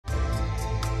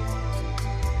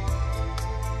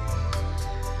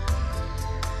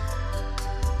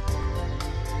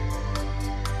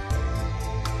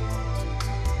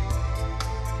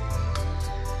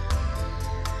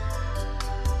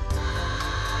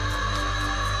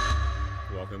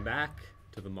back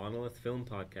to the Monolith Film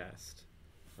Podcast.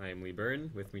 I am Lee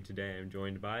Byrne. With me today, I'm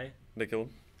joined by Nikhil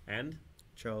and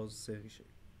Charles Serge.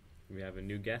 We have a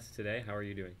new guest today. How are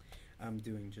you doing? I'm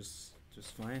doing just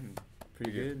fine.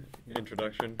 Pretty good. Yeah.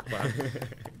 Introduction. Clap.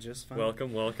 Just fine.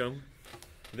 Welcome.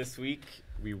 This week,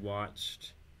 we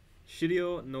watched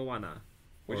Shiryo no Wana.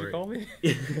 What'd you call me?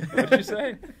 What'd you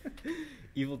say?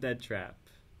 Evil Dead Trap.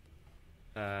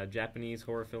 Japanese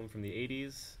horror film from the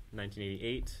 80s,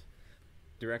 1988.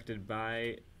 Directed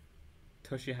by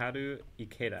Toshiharu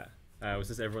Ikeda. Was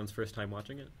this everyone's first time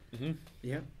watching it? Mm-hmm.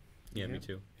 Yeah. Yeah, me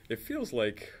too. It feels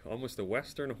like almost a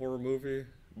Western horror movie,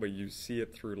 but you see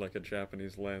it through like a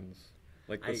Japanese lens.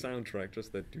 Like the soundtrack,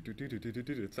 just that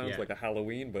do-do-do-do-do-do. It sounds like a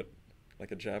Halloween, but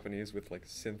like a Japanese with like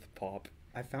synth pop.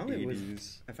 I found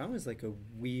 80s. it was like a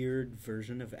weird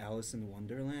version of Alice in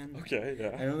Wonderland. Okay,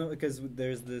 yeah. I don't know, because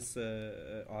there's this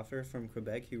author from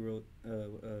Quebec. He wrote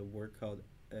a work called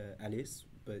Alice,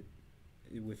 but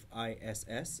with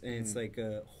ISS, and it's like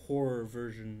a horror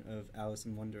version of Alice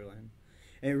in Wonderland.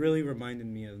 And it really reminded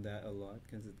me of that a lot,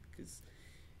 because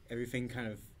everything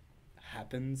kind of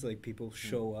happens, like people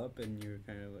show up, and you're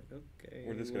kind of like, okay,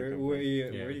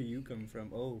 where do you come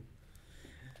from? Oh.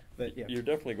 But yeah. You're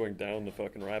definitely going down the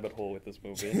fucking rabbit hole with this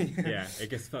movie. Yeah, it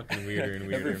gets fucking weirder and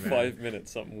weirder. Every 5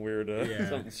 minutes, something weird, Yeah.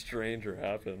 something stranger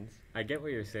happens. I get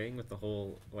what you're saying with the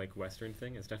whole like Western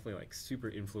thing. It's definitely like super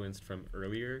influenced from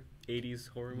earlier 80s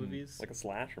horror movies. Like a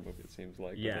slasher movie, it seems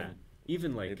like. Yeah,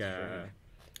 even like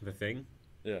The Thing.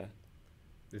 Yeah.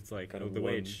 It's like kind of the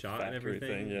way it's shot and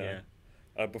everything.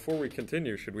 Yeah. Before we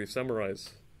continue, should we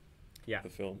summarize the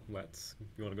film? Let's.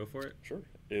 You want to go for it? Sure.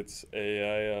 It's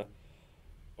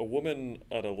a woman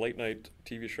at a late night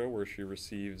TV show where she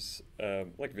receives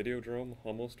like Videodrome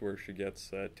almost, where she gets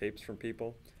tapes from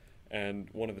people, and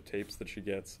one of the tapes that she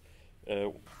gets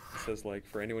says like,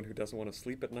 for anyone who doesn't want to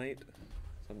sleep at night,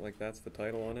 something like that's the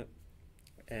title on it,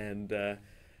 and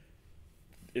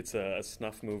it's a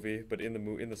snuff movie, but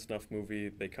in the snuff movie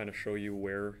they kind of show you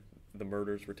where the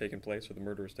murders were taking place, or the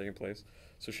murder was taking place.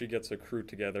 So she gets a crew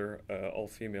together, all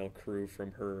female crew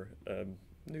from her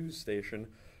news station.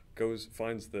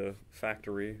 Finds the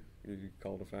factory. You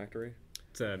call it a factory?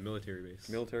 It's a military base.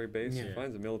 Military base. Yeah.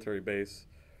 Finds a military base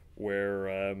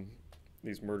where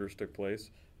these murders took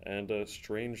place, and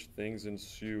strange things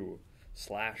ensue.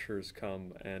 Slashers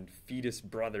come, and fetus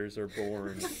brothers are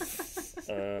born.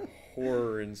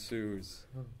 Horror ensues.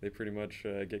 They pretty much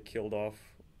get killed off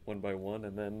one by one,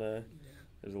 and then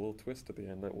there's a little twist at the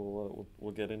end that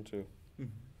we'll get into. Mm-hmm.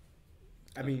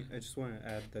 I mean, I just want to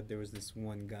add that there was this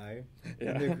one guy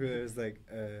in the crew that was like,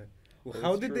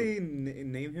 how did they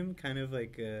name him? Kind of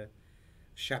like a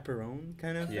chaperone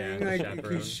kind of thing? Like,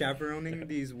 he's chaperoning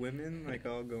these women, like,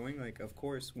 all going. Like, of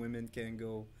course, women can't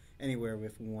go anywhere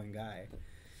with one guy.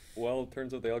 Well, it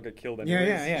turns out they all get killed anyways.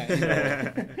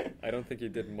 Yeah. I don't think he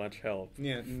did much help.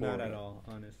 Yeah, not at all.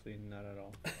 Honestly, not at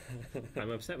all. I'm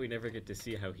upset we never get to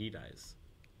see how he dies.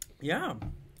 Yeah.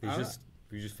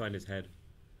 We just find his head.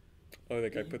 Oh,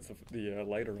 that guy puts the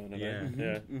lighter on it. Yeah. Mm-hmm.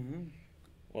 Yeah. Mm-hmm.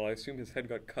 Well, I assume his head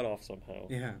got cut off somehow.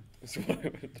 Yeah.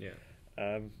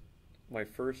 Yeah. My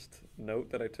first note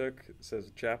that I took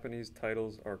says Japanese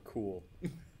titles are cool,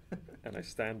 and I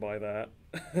stand by that.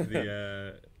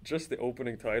 Just the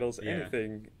opening titles,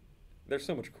 anything, they're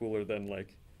so much cooler than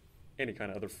like any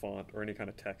kind of other font or any kind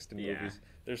of text in movies.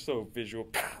 They're so visual.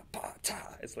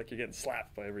 It's like you're getting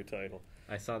slapped by every title.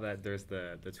 I saw that there's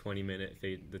the 20-minute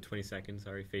fade, the 20 second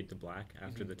fade to black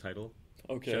after the title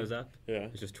shows up. Yeah,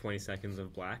 it's just 20 seconds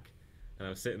of black, and I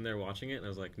was sitting there watching it, and I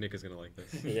was like, Nick is gonna like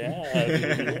this.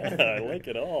 I like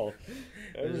it all.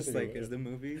 I was just like, is the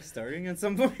movie starting at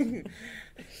some point?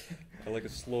 I like a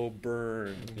slow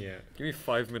burn. Yeah. Give me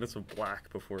 5 minutes of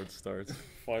black before it starts.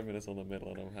 5 minutes on the middle,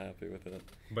 and I'm happy with it.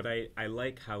 But I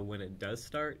like how when it does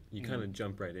start, you kind of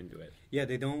jump right into it. Yeah,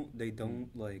 they don't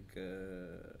like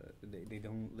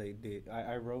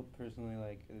I wrote personally,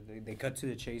 like they cut to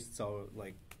the chase. It's all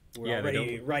like we're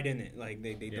already right in it. Like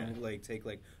they don't like take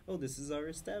like, oh, this is our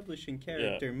establishing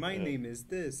character. My name is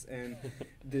this, and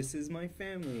this is my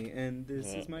family, and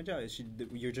this is my job.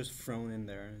 You're just thrown in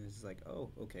there, and it's like, oh,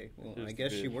 okay. Well, I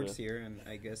guess she works here, and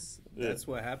I guess that's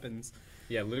what happens.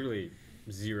 Yeah, literally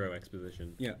zero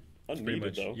exposition. Yeah,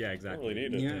 unneeded though. Yeah, exactly. Not really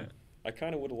needed. Yeah. I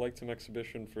kind of would have liked some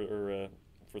exhibition for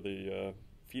the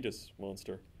fetus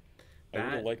monster. I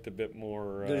would have liked a bit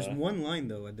more. There's one line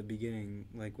though at the beginning,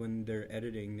 like when they're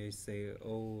editing, they say,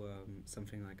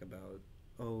 something like about,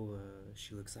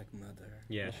 she looks like mother.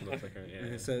 Yeah, she looks like her.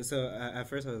 Yeah. So at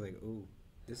first I was like, ooh,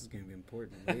 this is going to be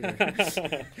important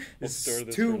later.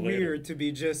 It's too weird to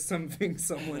be just something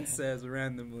someone says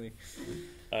randomly.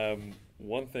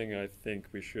 One thing I think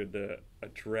we should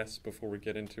address before we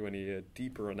get into any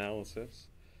deeper analysis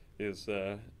is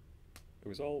it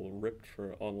was all ripped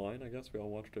for online, I guess. We all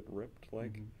watched it ripped,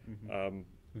 like.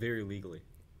 Very legally.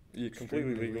 Yeah,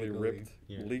 completely legally ripped,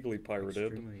 legally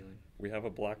pirated. We have a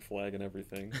black flag and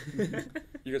everything.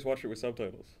 You guys watched it with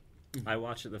subtitles? I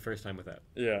watched it the first time without.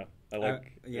 Yeah,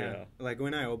 like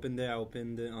when I opened it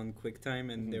on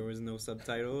QuickTime and there was no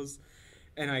subtitles,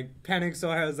 and I panicked so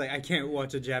I was like, I can't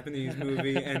watch a Japanese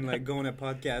movie and like go on a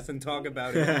podcast and talk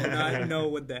about it and not know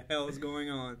what the hell is going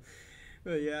on.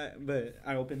 But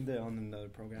I opened it on another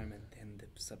program and then the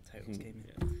subtitles came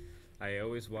in. Yeah. I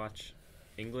always watch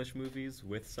English movies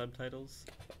with subtitles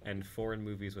and foreign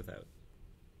movies without.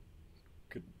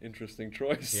 Good, interesting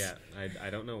choice. Yeah, I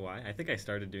don't know why. I think I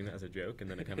started doing that as a joke and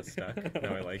then it kind of stuck.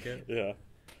 Now I like it. Yeah.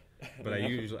 But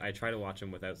I try to watch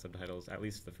them without subtitles at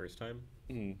least the first time.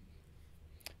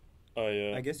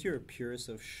 I guess you're a purist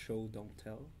of show don't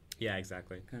tell. Yeah,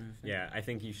 exactly. Kind of thing. Yeah, I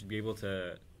think you should be able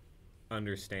to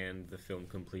understand the film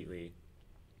completely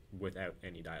without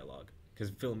any dialogue because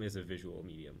film is a visual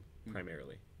medium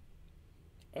primarily.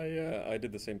 I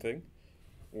did the same thing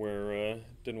where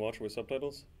didn't watch it with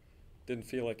subtitles. Didn't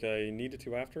feel like I needed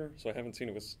to after, so I haven't seen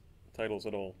it with titles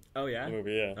at all. Oh yeah? The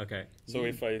movie, yeah. Okay. So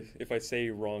if I say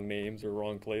wrong names or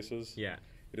wrong places, it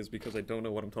is because I don't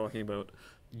know what I'm talking about.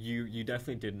 You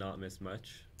definitely did not miss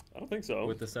much. I don't think so.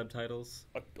 With the subtitles?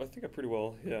 I think I pretty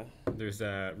well, yeah. There's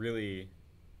really,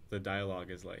 the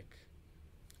dialogue is like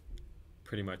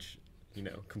pretty much,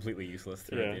 completely useless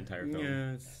throughout the entire film.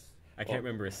 Yeah, I can't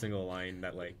remember a single line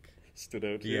that like stood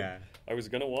out. Yeah. I was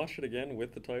gonna watch it again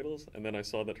with the titles, and then I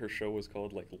saw that her show was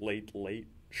called like Late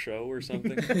Show or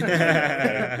something.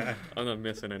 I'm not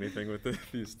missing anything with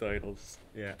these titles.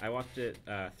 Yeah, I watched it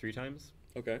 3 times.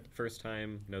 Okay. First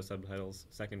time, no subtitles.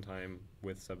 Second time,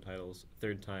 with subtitles.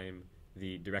 Third time,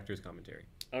 the director's commentary.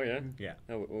 Oh, yeah? Yeah.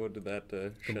 What did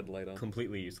that shed light on?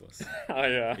 Completely useless. Oh,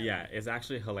 yeah. Yeah, it's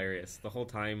actually hilarious. The whole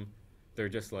time, they're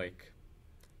just, like,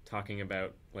 talking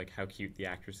about, like, how cute the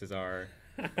actresses are,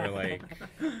 or, like,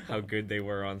 how good they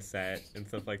were on set, and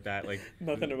stuff like that. Like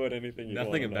nothing about anything you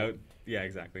Nothing want about... Yeah,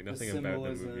 exactly. Nothing about the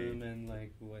movie. And,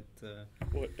 like, what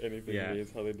anything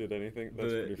means, how they did anything.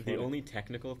 That's pretty funny. The only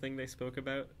technical thing they spoke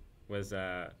about was...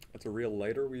 That's a real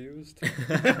lighter we used?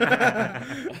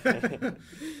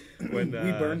 When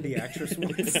we burned the actress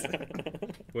once.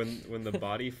 When the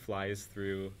body flies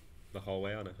through the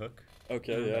hallway on a hook.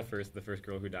 Okay, yeah. The first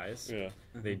girl who dies. Yeah.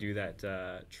 They do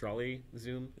that trolley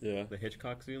zoom. Yeah. The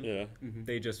Hitchcock zoom. Yeah. Mm-hmm.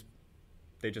 They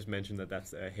just mention that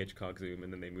that's a Hitchcock zoom,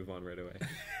 and then they move on right away.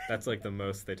 That's like the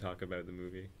most they talk about the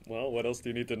movie. Well, what else do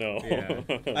you need to know? Yeah.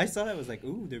 I saw that, I was like,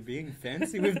 ooh, they're being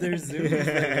fancy with their zoom.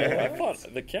 I thought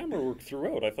the camera work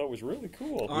throughout. I thought it was really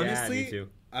cool. Honestly, yeah, me too.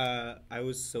 I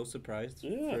was so surprised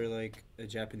for like a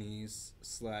Japanese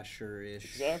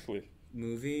slasher-ish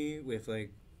movie with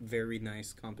like very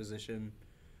nice composition.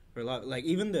 For a lot, like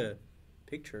even the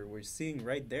picture we're seeing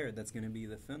right there, that's going to be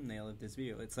the thumbnail of this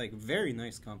video. It's like very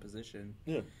nice composition.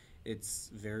 Yeah. It's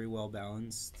very well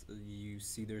balanced. You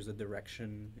see there's a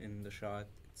direction in the shot.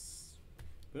 It's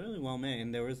really well made.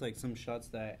 And there was like some shots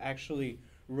that I actually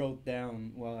wrote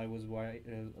down while I was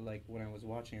like when I was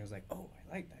watching. I was like, oh,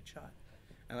 I like that shot.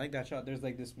 I like that shot. There's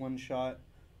like this one shot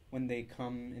when they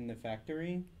come in the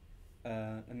factory.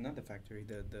 Not the factory,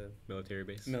 the military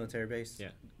base. Military base. Yeah.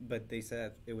 But they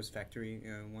said it was factory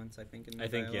once, I think. In the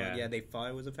dialogue. Yeah, they thought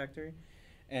it was a factory.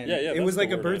 And it was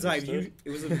like a bird's eye view.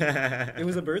 It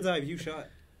was a bird's eye view shot.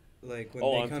 Like when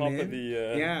they come in. Of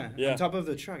the on top of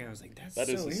the truck, and I was like, that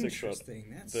is so a sick shot.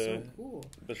 That's so cool.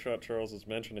 The shot Charles is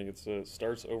mentioning, it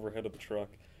starts overhead of the truck,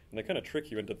 and they kind of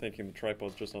trick you into thinking the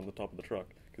tripod's just on the top of the truck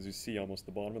because you see almost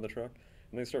the bottom of the truck,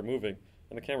 and they start moving,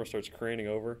 and the camera starts craning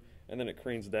over, and then it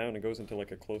cranes down and goes into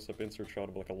like a close-up insert shot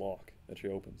of like a lock that she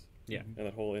opens. Yeah. And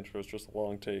that whole intro is just a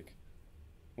long take,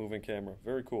 moving camera.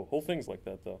 Very cool. Whole thing's like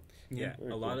that though. Yeah.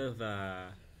 Very a lot of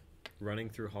running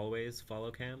through hallways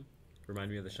follow cam.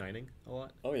 Remind me of The Shining a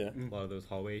lot. Oh yeah. A lot of those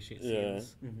hallway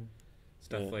scenes. Mm-hmm.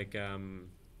 Stuff like I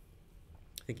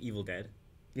think Evil Dead.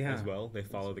 Yeah. As well, they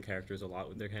follow the characters a lot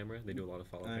with their camera. They do a lot of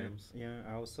follow cams. Yeah,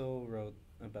 I also wrote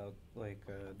about like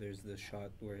there's this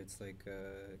shot where it's like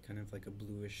kind of like a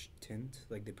bluish tint,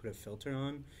 like they put a filter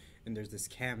on, and there's this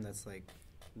cam that's like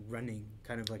running,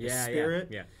 kind of like a spirit.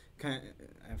 Yeah.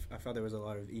 I thought there was a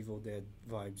lot of Evil Dead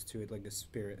vibes to it, like the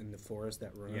spirit in the forest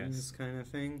that runs, kind of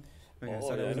thing. Like I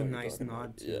thought it was a nice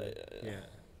nod to it.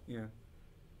 Yeah.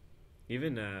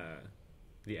 Even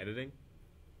the editing,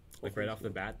 like right off the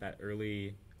bat, that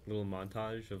early little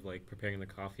montage of like preparing the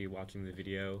coffee, watching the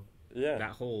video. Yeah.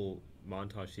 That whole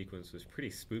montage sequence was pretty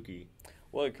spooky.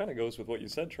 Well, it kind of goes with what you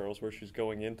said, Charles, where she's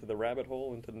going into the rabbit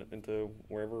hole, into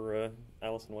wherever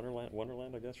Alice in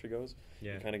Wonderland, I guess she goes.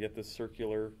 Yeah. You kind of get this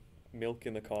circular milk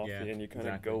in the coffee, and you kind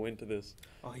of go into this.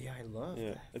 Oh yeah, I love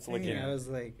that. It's thing. like I was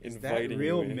like, is that inviting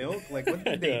real you in. milk? Like, what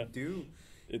did they do?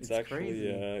 It's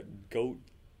actually goat.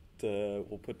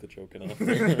 We'll put the joke in off.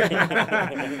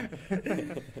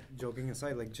 Joking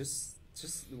aside, like just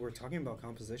we're talking about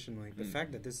composition. Like the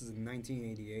fact that this is a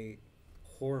 1988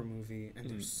 horror movie,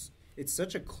 and it's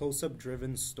such a close-up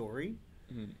driven story,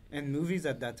 and movies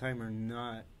at that time are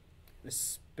not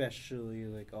especially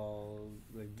like all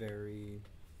like very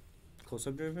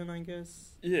close-up driven, I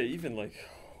guess. Yeah, even like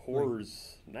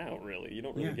horrors now, really. You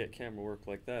don't really get camera work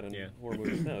like that in horror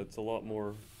movies now. It's a lot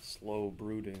more slow,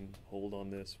 brooding, hold on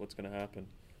this, what's going to happen.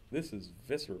 This is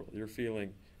visceral. You're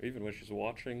feeling, even when she's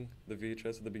watching the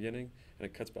VHS at the beginning, and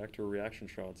it cuts back to her reaction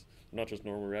shots. Not just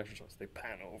normal reaction shots. They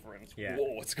pan over and it's,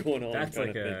 whoa, what's going on? That's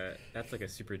like a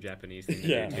super Japanese thing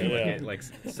to do, too. Like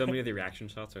so many of the reaction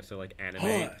shots are so like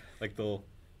anime. Like they'll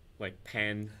like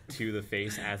pan to the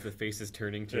face as the face is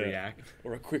turning to react,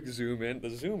 or a quick zoom in. The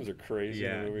zooms are crazy.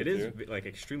 Yeah, in the movie it is like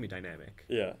extremely dynamic.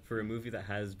 Yeah, for a movie that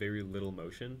has very little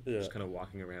motion, just kind of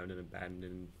walking around an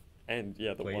abandoned. And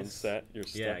the place. One set you're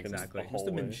stuck in the hallway. It must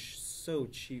have been so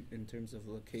cheap in terms of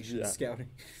location scouting.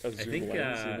 I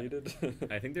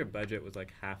think their budget was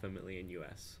like $500,000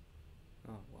 US.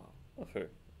 Oh wow! Okay.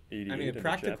 I mean, the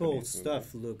practical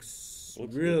stuff looks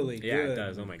really good. Yeah, it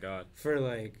does. Oh my god! For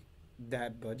like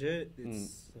that budget,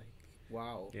 it's like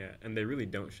wow. Yeah, and they really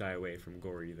don't shy away from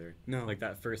gore either. No, like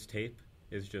that first tape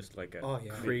is just like a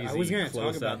crazy. I was gonna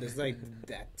talk about this. Like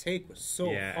that take was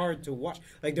so hard to watch.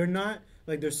 Like they're not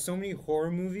like there's so many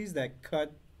horror movies that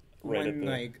cut when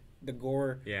like the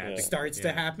gore starts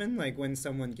to happen, like when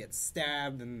someone gets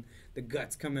stabbed and the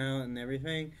guts come out and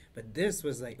everything. But this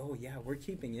was like, oh yeah, we're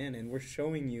keeping in and we're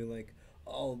showing you like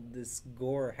all this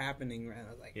gore happening. And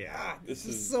I was like, this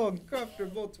is so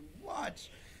uncomfortable to watch.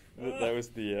 That was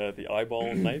the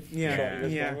eyeball knife.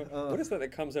 What is that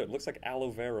that comes out? It looks like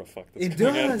aloe vera. It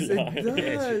does.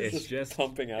 It's just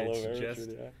pumping aloe vera through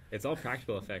the eye. It's all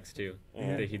practical effects too.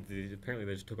 Apparently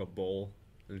they just took a bowl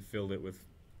and filled it with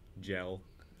gel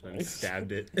and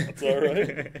stabbed it. That's all right.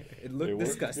 It looked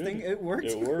disgusting. It worked.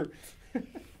 It worked.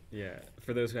 Yeah.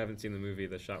 For those who haven't seen the movie,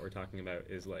 the shot we're talking about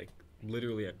is like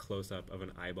literally a close-up of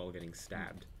an eyeball getting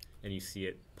stabbed, and you see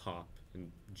it pop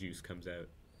and juice comes out.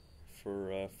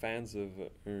 For fans of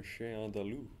Un Chien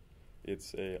Andalou,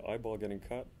 it's a eyeball getting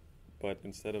cut, but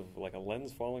instead of like a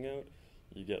lens falling out,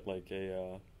 you get like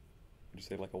a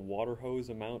like a water hose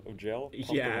amount of gel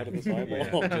pumping out of this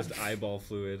eyeball. Just eyeball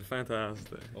fluid.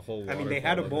 Fantastic. A whole. I mean, they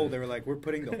had a bowl. They were like, "We're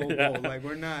putting the whole bowl. Like,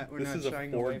 we're not shying away from this." This is a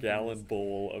 4-gallon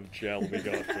bowl of gel we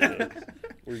got for this.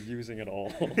 We're using it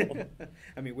all.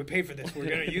 I mean, we paid for this. We're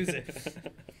gonna use it.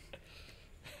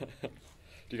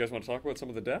 Do you guys want to talk about some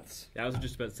of the deaths? Yeah, I was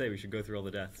just about to say we should go through all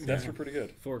the deaths. Deaths are pretty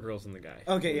good. 4 girls and the guy.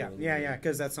 Okay, yeah.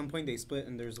 Because at some point they split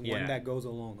and there's one that goes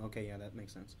alone. Okay, yeah, that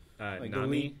makes sense. Like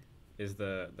Nami is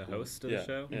the host of the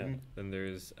show. Yeah. Then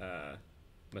there's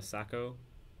Masako,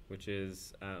 which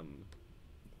is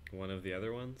one of the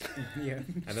other ones. Yeah.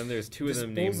 And then there's 2 of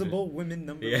them named... Disposable women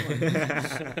number 1.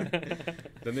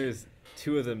 Then there's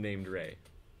 2 of them named Ray.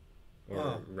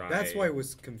 Or Rai. That's why it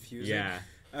was confusing. Yeah.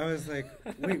 I was like,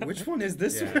 wait, which one is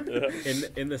this one?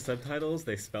 In the subtitles,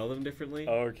 they spell them differently.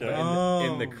 Okay.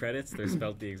 In the credits, they're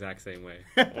spelled the exact same way.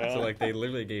 So, like, they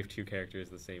literally gave 2 characters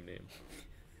the same name.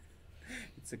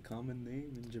 It's a common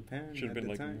name in Japan. Should have been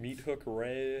like time. Meat Hook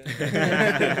Ray.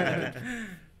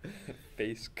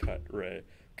 Face cut Ray.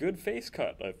 Good face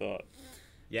cut, I thought.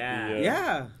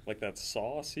 Yeah. Like that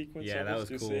saw sequence. Yeah, that was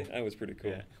cool. That was pretty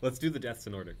cool. Yeah. Let's do the deaths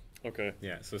in order. Okay.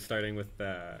 Yeah. So starting with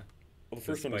the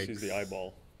first one is the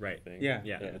eyeball. Right. Thing. Yeah.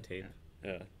 The tape.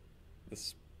 Yeah. The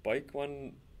spike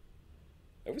one.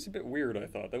 That was a bit weird. I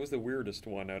thought that was the weirdest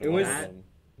one out of all of them.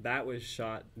 That was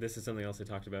shot. This is something else I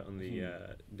talked about on the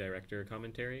director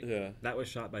commentary. Yeah. That was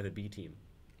shot by the B team.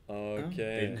 Okay.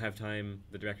 They didn't have time.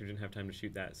 The director didn't have time to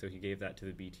shoot that, so he gave that to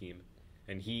the B team,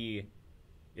 and he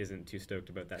isn't too stoked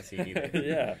about that scene either.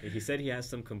 Yeah. He said he has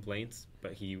some complaints,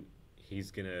 but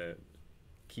he's gonna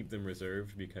keep them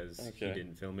reserved because he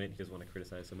didn't film it. He doesn't want to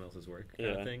criticize someone else's work,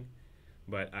 kind of thing.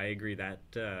 But I agree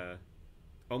that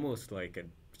almost like it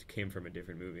came from a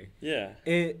different movie. Yeah.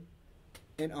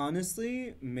 It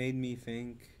honestly made me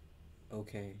think,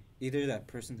 okay, either that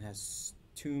person has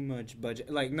too much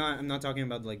budget. Like, I'm not talking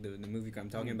about like the movie. I'm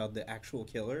talking about the actual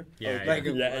killer.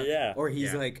 Yeah, Or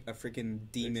he's like a freaking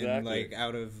demon, like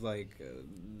out of like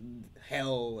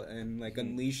hell and like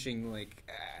unleashing like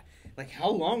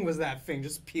how long was that thing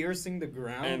just piercing the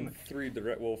ground? And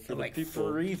for like the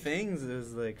people, 3 things. It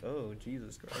was like, oh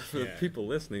Jesus Christ! For the people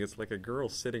listening, it's like a girl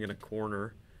sitting in a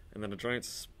corner, and then a giant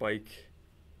spike.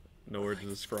 Nowhere to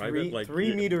describe it. Like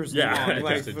 3 meters yeah, long,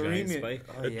 like just a 3 giant meters. spike.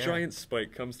 Oh, a giant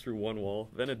spike comes through one wall,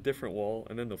 then a different wall,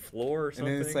 and then the floor or something.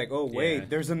 And then it's like, oh wait, Yeah.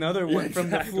 there's another one from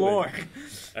the floor.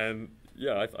 And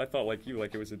yeah, I thought like you,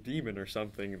 like it was a demon or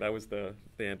something. That was the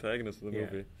antagonist of the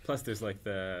movie. Plus, there's like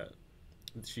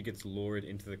she gets lured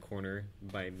into the corner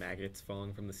by maggots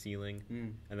falling from the ceiling,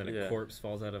 and then a corpse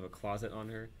falls out of a closet on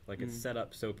her. Like it's set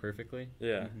up so perfectly.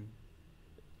 Yeah. Mm-hmm.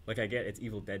 Like I get it's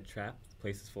Evil Dead trap. The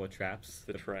place is full of traps.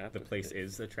 The place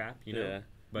is a trap, you know. Yeah.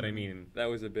 But I mean, that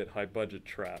was a bit high budget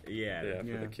trap. Yeah.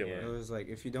 For the killer. It was like,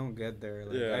 if you don't get there,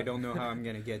 like, I don't know how I'm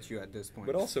gonna get you at this point.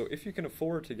 But also, if you can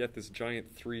afford to get this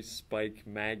giant 3-spike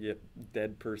maggot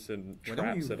dead person why trap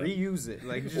don't you set up, reuse it?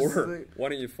 Like, just or why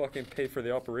don't you fucking pay for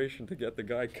the operation to get the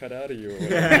guy cut out of you? Or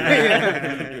whatever.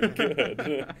 Yeah.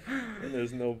 Good. And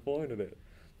there's no point in it.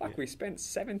 Fuck, we spent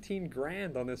 17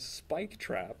 grand on this spike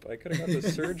trap. I could have got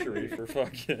the surgery for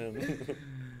fucking.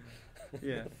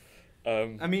 Yeah.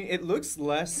 I mean, it looks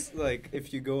less like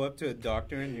if you go up to a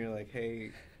doctor and you're like, hey,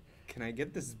 can I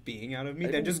get this being out of me?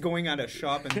 Than just going out a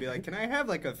shop and be like, can I have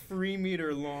like a 3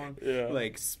 meter long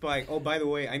like spike? Oh, by the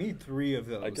way, I need 3 of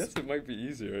those. I guess it might be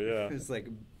easier, yeah. It's like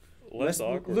less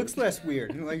awkward. Looks less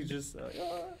weird. Like just I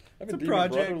have a demon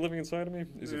brother living inside of me.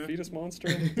 He's a fetus monster.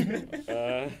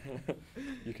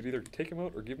 You could either take him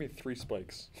out or give me 3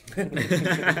 spikes.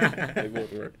 They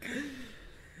both work.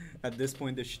 At this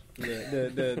point,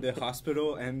 the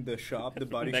hospital and the shop, the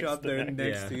body shop, they're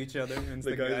next to each other. And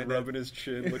the guy's rubbing his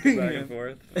chin, looking back and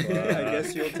forth. I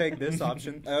guess you'll take this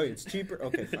option. Oh, it's cheaper?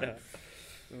 Okay, fine. Yeah.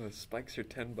 Oh, the spikes are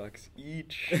 $10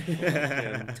 each.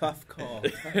 Tough call.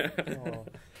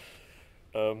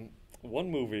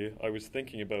 One movie I was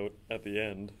thinking about at the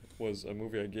end was a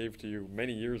movie I gave to you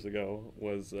many years ago,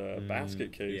 was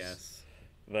Basket Case. Yes.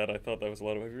 That I thought that was a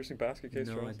lot of... Have you ever seen Basket Case?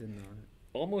 No, Charles? I did not.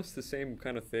 Almost the same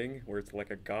kind of thing, where it's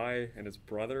like a guy and his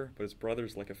brother, but his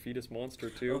brother's like a fetus monster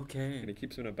too. Okay. And he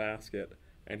keeps him in a basket,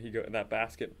 and that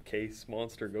basket case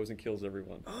monster goes and kills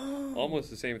everyone.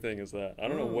 Almost the same thing as that. I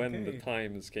don't know when the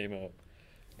times came out,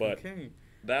 but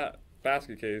that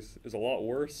Basket Case is a lot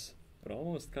worse, but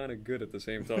almost kind of good at the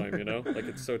same time, you know? Like,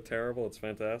 it's so terrible, it's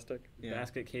fantastic. Yeah.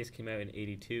 Basket Case came out in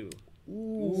 82.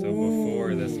 Ooh. So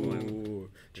before this one.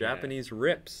 Japanese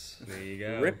rips. There you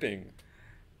go. Ripping.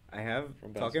 I have,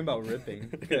 talking about ripping,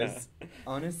 because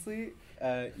honestly,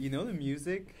 you know the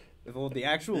music, well, the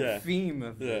actual theme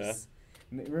of this,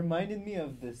 it reminded me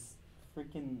of this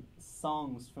freaking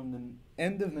songs from the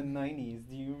end of the 90s.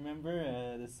 Do you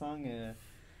remember the song,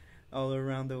 All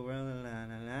Around the World, la la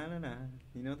la la?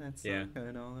 You know that song?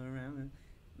 Yeah. All around.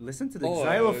 Listen to the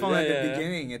xylophone at the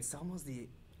beginning. It's almost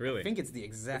Really? I think it's the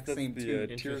exact same tune.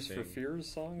 The Tears for Fears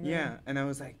song? Yeah, and I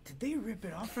was like, did they rip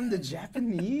it off from the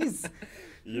Japanese?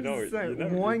 You know, it's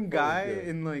like one guy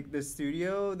in like the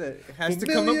studio that has to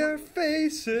Familiar come up.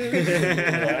 faces.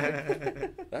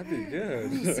 That'd be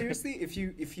good. Seriously, if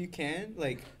you can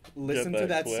like listen to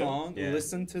that song,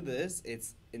 listen to this,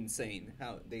 it's insane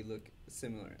how they look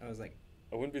similar. I was like,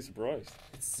 I wouldn't be surprised.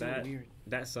 It's so weird.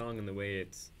 That song and the way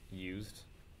it's used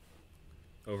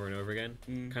over and over again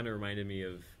kind of reminded me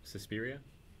of Suspiria.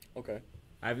 Okay.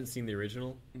 I haven't seen the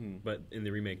original, but in the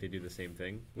remake they do the same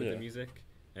thing with the music,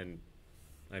 and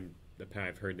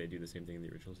I've heard they do the same thing in the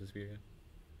original Suspiria.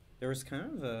 There was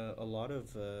kind of a lot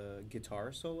of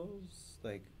guitar solos,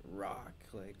 like rock,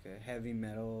 like heavy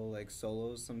metal, like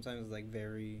solos. Sometimes like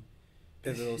very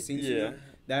pivotal scenes.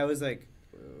 That was like,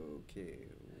 okay.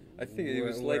 I think it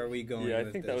was where are we going? Yeah, I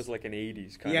with think this? that was like an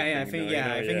 '80s kind of thing.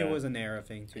 I think it was an era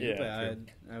thing too. Yeah, but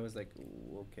I was like,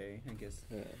 ooh, okay, I guess.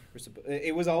 Yeah.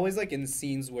 It was always like in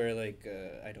scenes where like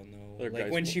I don't know,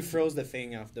 like when she throws the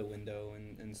thing out the window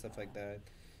and stuff like that,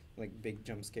 like big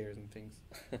jump scares and things.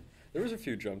 There was a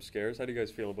few jump scares. How do you guys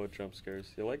feel about jump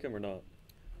scares? You like them or not?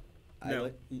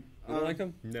 No. You don't like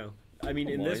them? No. I mean,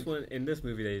 in this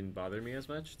movie, they didn't bother me as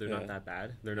much. They're not that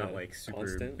bad. They're not like super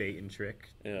constant bait and trick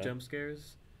jump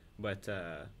scares. But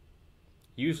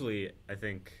usually, I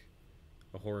think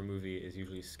a horror movie is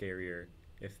usually scarier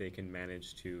if they can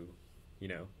manage to,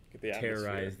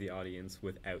 terrorize the audience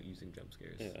without using jump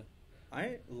scares. Yeah.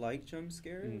 I like jump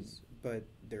scares, but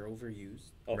they're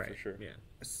overused. Oh, right. For sure. Yeah.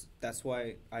 That's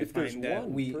why I if find that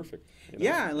one, perfect.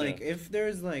 If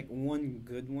there's like one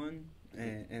good one,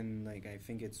 and like I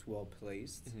think it's well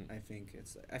placed. I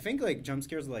think like jump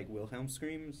scares like Wilhelm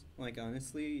screams. Like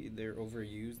honestly, they're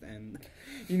overused, and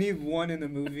you need one in a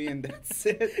movie, and that's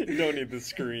it. You don't need the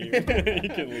scream. You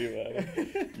can leave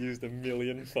that. Used a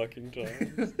million fucking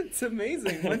times. It's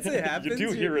amazing once it happens. You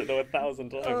do hear it though 1,000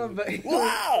 times. Oh, but,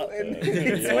 wow! And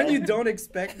it's when you don't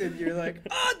expect it. You're like,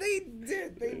 oh, they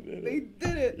did. They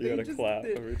did it. You gotta clap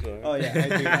every time. Oh yeah,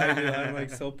 I do. I'm like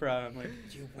so proud. I'm like,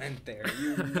 you went there.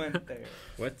 You went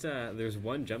there. There's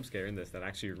one jump scare in this that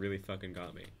actually really fucking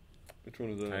got me. Which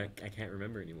one is that? I can't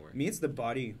remember anymore. Me, it's the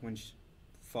body when she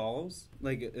falls.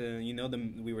 Like,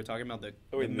 we were talking about the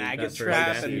maggot the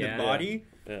trap and the body.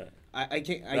 Yeah.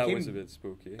 That was a bit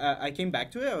spooky. I came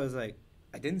back to it. I was like,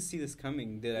 I didn't see this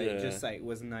coming.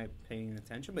 Wasn't I paying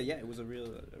attention? But yeah, it was a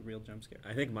real jump scare.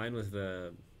 I think mine was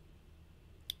the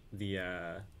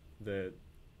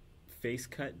face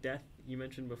cut death you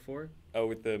mentioned before. Oh,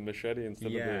 with the machete instead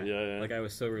of the... Yeah. Like, I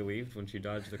was so relieved when she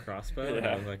dodged the crossbow, and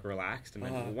I was, like, relaxed, and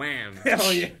then wham!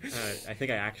 Oh, yeah. I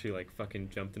think I actually, like, fucking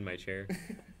jumped in my chair.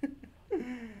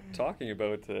 Talking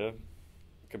about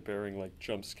comparing, like,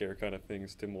 jump scare kind of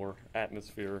things to more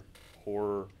atmosphere,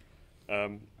 horror,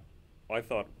 I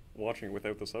thought watching it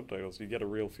without the subtitles, you get a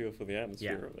real feel for the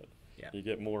atmosphere of it. Yeah. You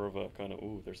get more of a kind of,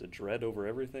 there's a dread over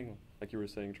everything. Like you were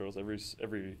saying, Charles,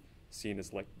 every scene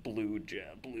is like blue,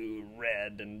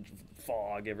 red, and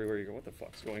fog everywhere. You go, what the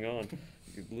fuck's going on?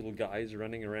 Little guys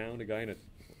running around, a guy in a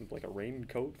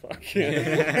raincoat. Fuck.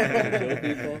 Kill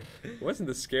people. Wasn't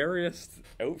the scariest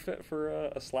outfit for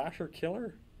a slasher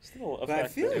killer? Still effective. I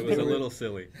feel it was a little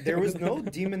silly. There was no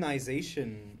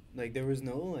demonization. Like, there was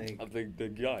no, like... Of the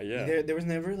guy, yeah. There was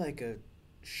never, like, a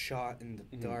shot in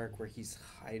the dark where he's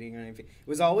hiding or anything. It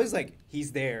was always like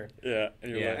he's there. Yeah.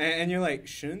 And you're like,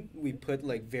 shouldn't we put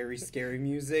like very scary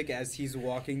music as he's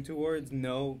walking towards?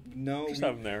 No. Just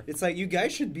have him there. It's like, you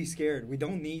guys should be scared. We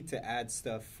don't need to add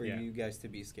stuff for you guys to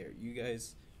be scared. You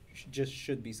guys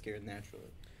should be scared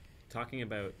naturally. Talking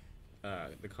about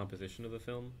the composition of the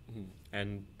film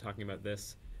and talking about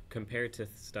this compared to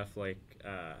stuff like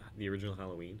the original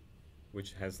Halloween,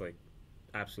 which has like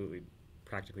absolutely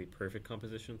practically perfect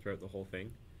composition throughout the whole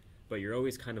thing, but you're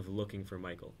always kind of looking for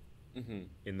Michael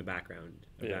in the background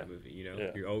of that movie, you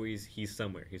know? He's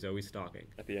somewhere. He's always stalking.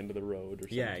 At the end of the road or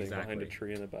something, exactly. Behind a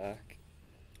tree in the back.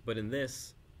 But in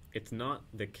this, it's not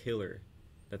the killer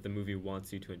that the movie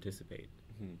wants you to anticipate.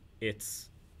 It's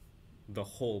the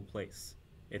whole place.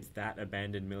 It's that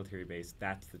abandoned military base.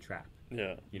 That's the trap.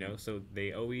 Yeah. You know? So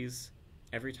they always,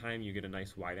 every time you get a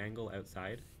nice wide angle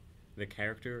outside, the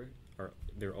character...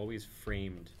 they're always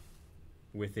framed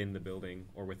within the building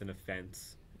or within a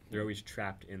fence. They're always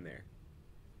trapped in there.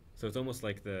 So it's almost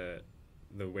like the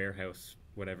warehouse,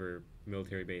 whatever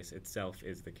military base itself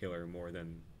is the killer more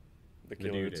than the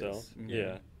killer dude itself. Is.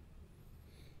 Yeah.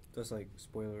 Just like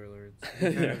spoiler alerts.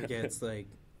 It kind of gets like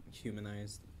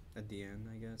humanized at the end,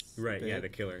 I guess. Right. Yeah, the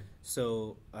killer.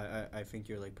 So I think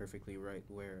you're like perfectly right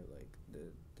where like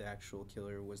the actual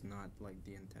killer was not like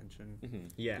the intention.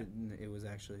 Yeah. It was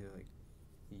actually like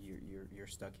you're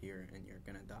stuck here and you're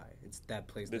gonna die. It's that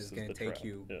place that's gonna take trap.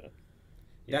 you. Yeah.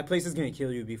 That place is gonna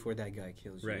kill you before that guy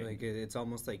kills you. Right. Like it's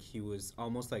almost like he was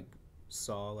almost like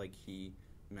saw like he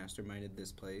masterminded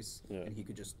this place and he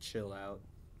could just chill out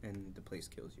and the place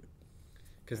kills you.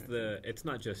 Because it's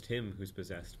not just him who's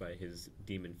possessed by his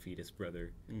demon fetus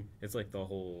brother. It's like the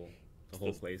whole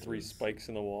place. 3 spikes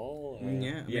in the wall.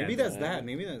 Maybe that's that.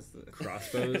 Maybe that's the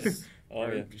crossbows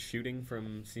shooting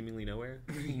from seemingly nowhere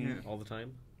all the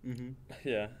time.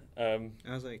 Yeah. I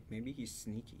was like, maybe he's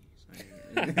sneaky.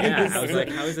 I was like,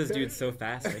 how is this dude so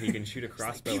fast that he can shoot a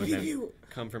crossbow and then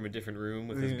come from a different room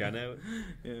with his gun out?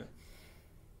 Yeah.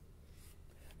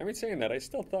 I mean, saying that, I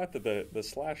still thought that the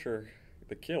slasher,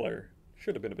 the killer,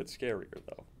 should have been a bit scarier,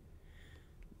 though.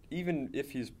 Even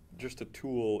if he's just a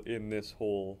tool in this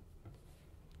whole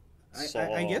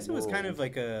I guess it was kind of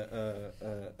like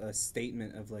a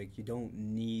statement of, like, you don't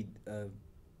need a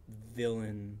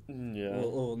villain.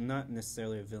 Well, not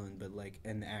necessarily a villain, but, like,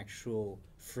 an actual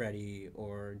Freddy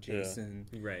or Jason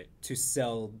to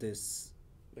sell this,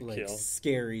 like,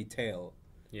 scary tale.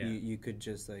 Yeah. You could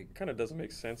just, like... Kind of doesn't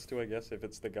make sense to, I guess, if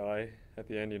it's the guy at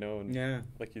the end, you know, and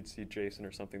like you'd see Jason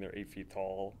or something, they're 8 feet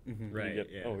tall. Right,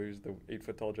 Oh, he was the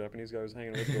 8-foot-tall Japanese guy who was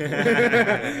hanging with the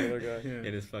other guy.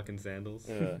 In his fucking sandals.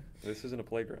 Yeah, this isn't a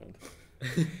playground. I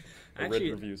read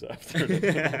Actually, reviews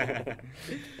after.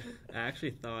 I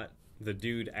actually thought the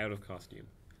dude out of costume.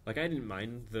 Like, I didn't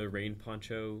mind the rain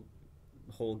poncho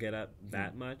whole get-up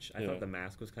that much. I thought the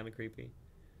mask was kind of creepy.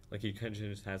 Like, he kind of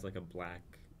just has, like, a black...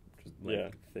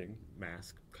 like thing,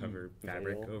 mask cover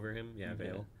fabric veil over him,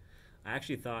 veil. I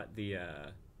actually thought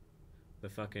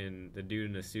the dude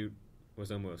in a suit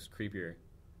was almost creepier.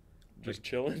 Just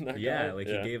chilling. That yeah, guy? like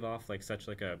he gave off like such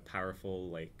like a powerful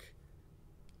like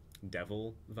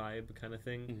devil vibe kind of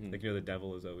thing. Mm-hmm. Like, you know, the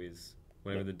devil is always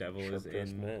whenever the devil is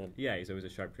in. Man. Yeah, he's always a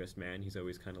sharp dressed man. He's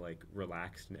always kind of like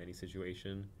relaxed in any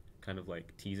situation, kind of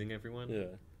like teasing everyone. Yeah,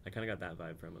 I kind of got that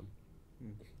vibe from him.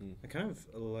 Mm-hmm. I kind of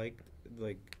like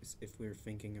if we're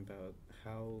thinking about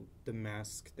how the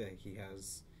mask that he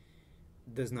has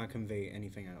does not convey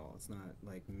anything at all. It's not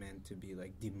like meant to be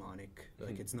like demonic.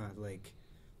 Like it's not like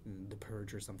The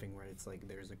Purge or something where it's like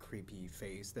there's a creepy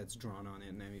face that's drawn on it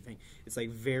and everything. It's like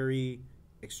very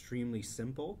extremely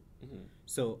simple.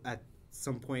 So at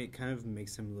some point it kind of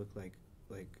makes him look like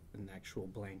an actual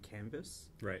blank canvas.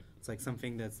 Right. It's like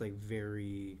something that's like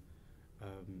very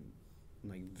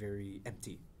very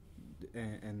empty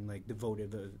and like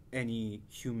devoted of any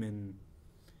human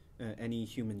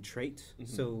trait.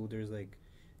 So there's like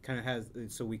kind of has,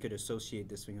 so we could associate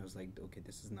this thing. I was like, okay,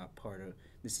 this is not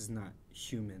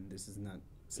human, this is not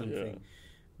something.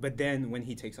 But then when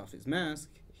he takes off his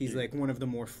mask, he's like one of the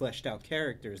more fleshed out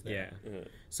characters there.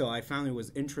 So I found it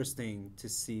was interesting to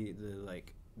see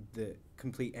the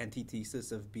complete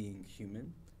antithesis of being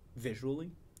human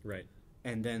visually, right?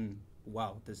 And then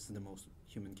wow, this is the most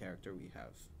human character we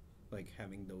have, like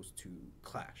having those two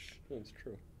clash. That's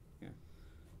true. Yeah.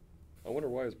 I wonder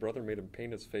why his brother made him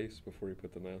paint his face before he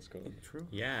put the mask on. True.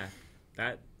 Yeah,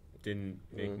 that didn't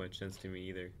make much sense to me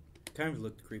either. Kind of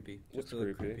looked creepy. Looks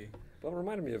creepy. But it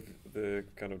reminded me of the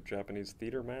kind of Japanese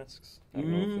theater masks. I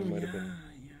don't know if it might have been.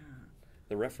 Yeah.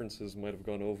 The references might have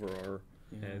gone over our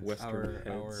Western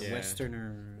our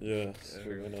Westerner we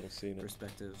might not have seen it.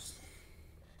 perspectives.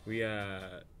 We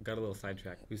got a little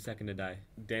sidetracked. Who's second to die?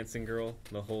 Dancing girl,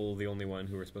 the only one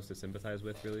who we're supposed to sympathize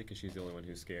with, really, because she's the only one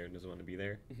who's scared and doesn't want to be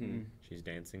there. She's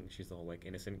dancing. She's the whole like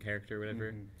innocent character or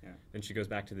whatever. Then she goes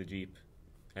back to the Jeep,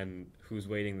 and who's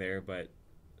waiting there but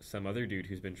some other dude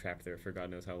who's been trapped there for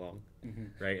God knows how long,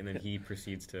 right? And then he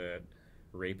proceeds to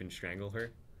rape and strangle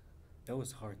her. That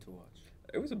was hard to watch.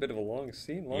 It was a bit of a long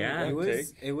scene. Long take.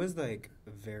 It was like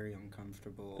very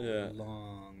uncomfortable.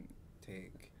 Long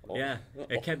take. Yeah,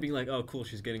 it kept being like, oh, cool,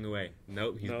 she's getting away.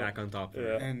 Nope, he's back on top of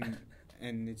her.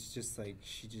 And it's just like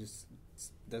she just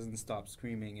doesn't stop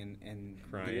screaming and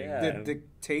crying. The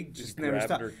take just never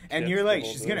stopped. And you're like,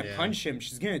 she's gonna punch him.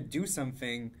 She's gonna do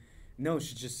something. No,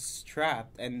 she's just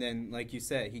strapped. And then, like you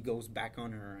said, he goes back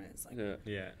on her, and it's like,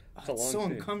 it's so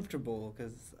uncomfortable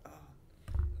because.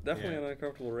 Definitely an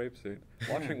uncomfortable rape scene.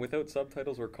 Watching without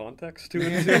subtitles or context to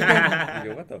it, you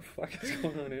go, what the fuck is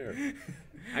going on here?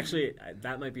 Actually,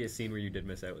 that might be a scene where you did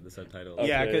miss out with the subtitles. Okay,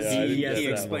 yeah, because he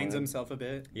explains himself a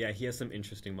bit. Yeah, he has some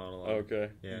interesting monologue. Okay.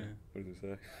 Yeah. What does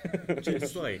he say?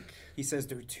 Just like... He says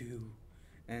they're two,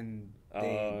 and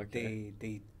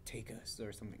they take us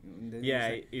or something.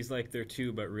 Yeah, he's like, they're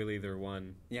two, but really they're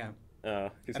one. Yeah.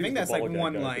 I think that's like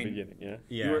one line.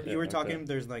 You were talking,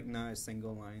 there's like not a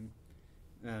single line.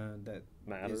 That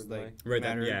matters, like right?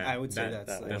 Matter. Yeah, I would say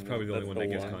that's probably the only one that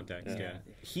gives context. Yeah,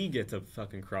 he gets a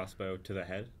fucking crossbow to the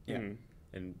head. Yeah,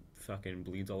 and fucking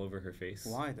bleeds all over her face.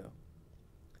 Why though?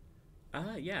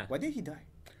 Yeah. Why did he die?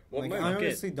 Well, like, I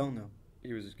honestly don't know.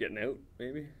 He was just getting out,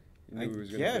 maybe. He knew he was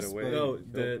going to get away. No,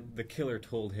 the killer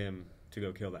told him to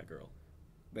go kill that girl.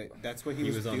 But that's what he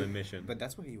was on a mission. But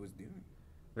that's what he was doing.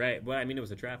 Right. Well, I mean, it was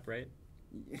a trap, right?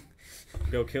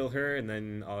 Go kill her, and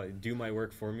then I'll do my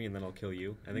work for me, and then I'll kill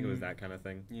you. I think it was that kind of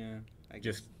thing. Yeah,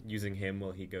 just using him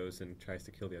while he goes and tries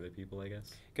to kill the other people, I guess.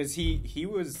 Because he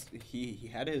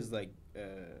had his like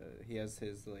he has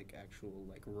his like actual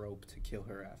like rope to kill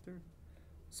her after,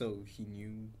 so he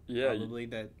knew probably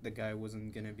that the guy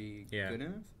wasn't gonna be good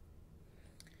enough.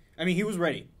 I mean, he was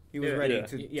ready. He was ready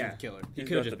to kill her. He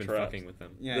could have just been fucking with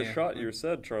them. The shot you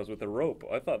said, Charles, with the rope,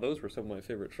 I thought those were some of my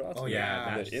favorite shots. Oh,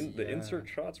 the insert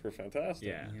shots were fantastic.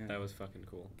 Yeah, that was fucking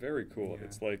cool. Very cool. Yeah.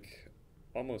 It's like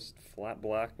almost flat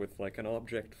black with like an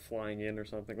object flying in or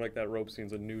something. Like that rope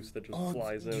scene's a noose that just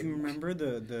flies out. Do you remember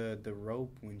the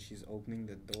rope when she's opening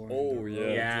the door? Oh,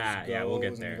 yeah, we'll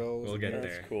get there. We'll get there.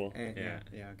 That's cool. Yeah,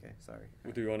 okay, sorry.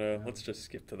 Do you want to, let's just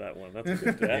skip to that one. That's a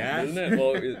good death, isn't it?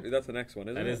 Well, that's the next one,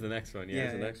 isn't it? That is the next one, yeah.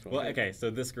 That's the next one. Well, okay, so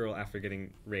this girl, after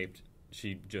getting raped,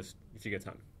 she gets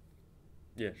hung.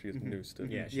 Yeah, she gets noosed.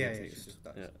 Yeah, she gets noosed.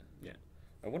 Yeah.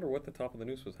 I wonder what the top of the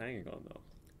noose was hanging on, though.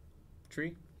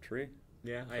 Tree?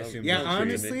 Yeah, I assume. Yeah,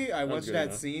 honestly, I watched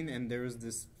that scene, and there was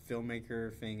this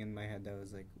filmmaker thing in my head that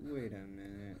was like, wait a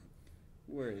minute,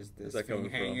 where is this thing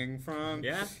hanging from?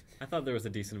 Yeah, I thought there was a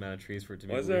decent amount of trees for it to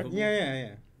be believable.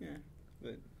 Yeah.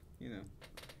 But, you know,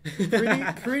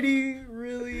 pretty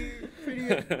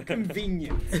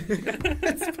convenient.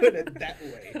 Let's put it that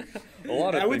way. A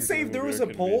lot of I would things say in if the there movie was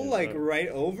are a pole like convenient. right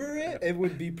over it, it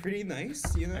would be pretty nice,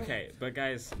 you know. Okay, but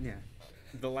guys, Yeah.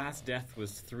 the last death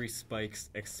was 3 spikes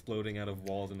exploding out of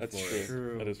walls and That's floors.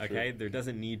 True. That is true. Okay, there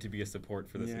doesn't need to be a support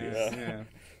for this. Yeah. news. Yeah.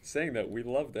 Saying that, we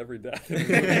loved every death.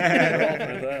 They're all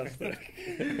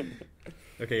fantastic.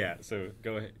 Okay, yeah. So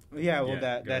go ahead. Yeah, well, Yeah,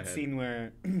 that go ahead. scene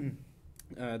where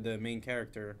the main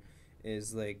character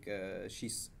is like,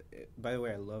 she's. By the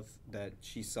way, I love that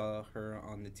she saw her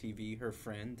on the TV, her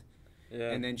friend,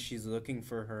 Yeah. and then she's looking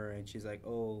for her, and she's like,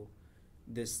 "Oh,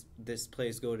 this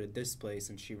place, go to this place,"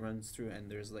 and she runs through, and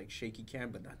there's like shaky cam,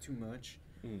 but not too much,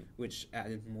 which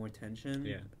added more tension.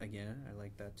 Yeah. Again, I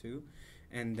like that too.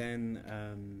 And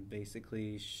then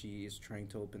basically she is trying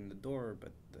to open the door,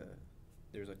 but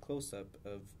there's a close-up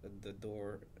of the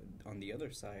door on the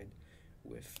other side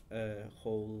with a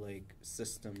whole like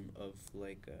system of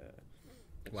like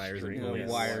Wires and String. pulleys.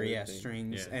 wire, Wire thing.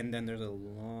 strings, Yeah. and then there's a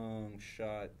long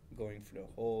shot going for the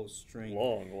whole string.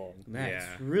 Long. That's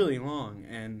Yeah. really long,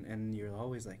 and you're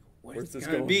always like, where's Where's this this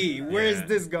gonna going? be? Where is Yeah.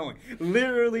 this going?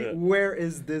 Literally, Yeah. where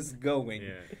is this going?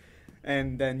 Yeah.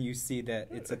 And then you see that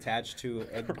it's attached to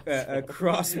a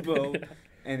crossbow, Yeah.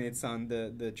 and it's on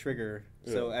the trigger.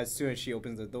 So as soon as she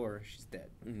opens the door, she's dead.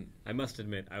 I must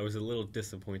admit, I was a little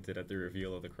disappointed at the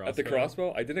reveal of the crossbow. At the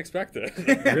crossbow, I didn't expect it.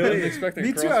 Really? I wasn't expecting Me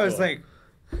a too. I was crossbow. like,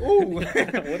 ooh. What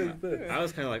is this? I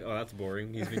was kind of like, oh, that's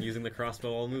boring. He's been using the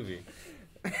crossbow all movie.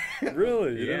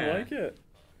 Really? You Yeah. didn't like it?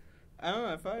 I don't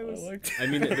know if I was. I liked it. I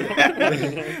mean,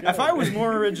 If I was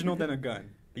more original than a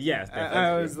gun, yes,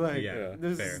 I was like, yeah,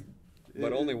 this fair. is-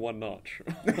 But only one notch.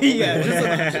 yeah,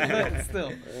 just but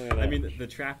still. Only a I mean, notch. the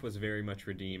trap was very much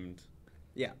redeemed.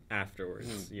 Yeah.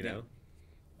 Afterwards, you Yeah. know.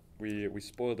 we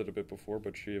spoiled it a bit before,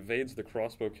 but she evades the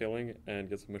crossbow killing and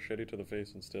gets a machete to the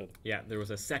face instead. Yeah, there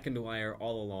was a second wire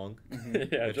all along.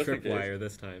 Yeah, A just in case. tripwire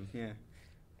this time. Yeah.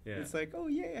 Yeah. It's like, oh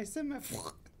yeah, I sent my.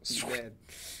 She's dead.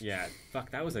 Yeah. Fuck,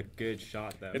 that was a good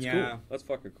shot though. It's Yeah. cool. That's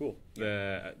fucking cool.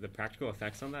 The practical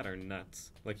effects on that are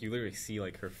nuts. Like you literally see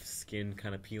like her skin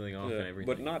kind of peeling off and everything.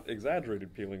 but not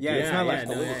exaggerated peeling. Yeah, too. it's not like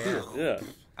no, a little yeah. cool. Yeah.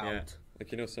 Yeah. Out.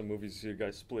 Like, you know, some movies you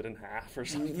guys split in half or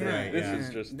something. Yeah, Right, This yeah. is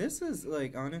just... This is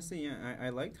like honestly, yeah. I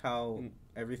liked how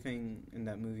everything in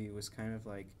that movie was kind of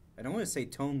like, I don't want to say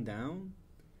toned down,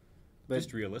 but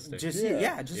Just realistic. just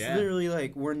Yeah. just Yeah. literally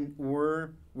like we're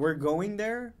going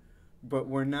there, but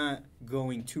we're not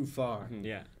going too far. Mhm.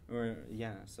 Yeah. Or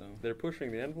yeah, so They're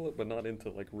pushing the envelope, but not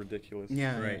into, like, ridiculous...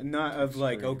 yeah, Right. not of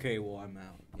like Extreme. okay, well I'm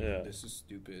out. Yeah. This is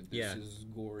stupid. This Yeah. is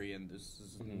gory, and this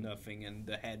is nothing, and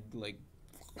the head like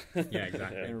Yeah,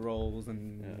 exactly. Yeah. it rolls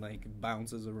and Yeah. like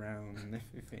bounces around and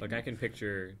everything. Like I can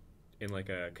picture in like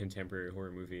a contemporary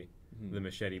horror movie the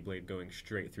machete blade going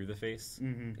straight through the face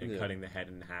Mhm. and Yeah. cutting the head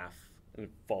in half. And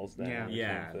it falls down. Yeah. or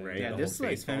Yeah, something. right. Yeah, the this whole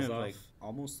like face kind falls of off. like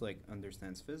almost like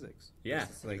understands physics. Yeah,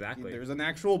 It's like, exactly. There's an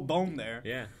actual bone there,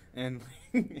 Yeah. and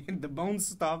the bones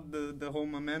stop the whole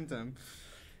momentum.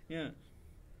 Yeah.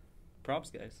 Props,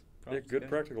 guys. Yeah, Props, good guys.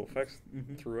 practical effects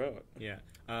Mhm. throughout. Yeah.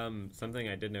 Something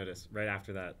I did notice right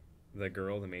after that,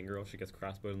 the main girl, she gets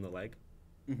crossbowed in the leg,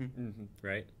 Mhm. Mm-hmm.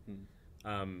 right?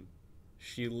 Mm.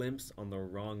 She limps on the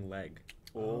wrong leg.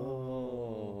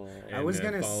 Oh. I in was the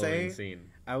gonna following say-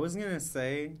 scene. I was gonna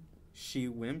say she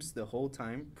wimps the whole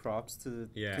time. Props to the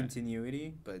Yeah.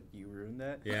 continuity, but you ruined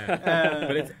that. Yeah.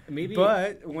 But it's maybe.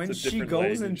 But when It's a she different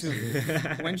goes language.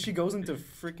 into when she goes into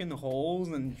freaking holes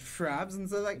and traps and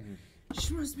stuff, like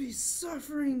she must be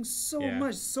suffering so Yeah.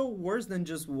 much, so worse than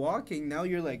just walking. Now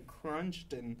you're like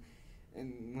crunched and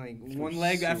like Through one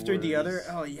leg after the other. sewers.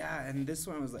 Oh yeah, and this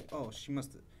one was like, oh, she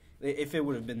must. If it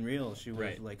would have been real, she would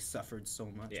have Right. like suffered so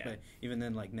much. Yeah. But even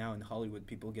then, like now in Hollywood,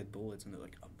 people get bullets and they're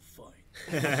like, I'm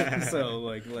fine. So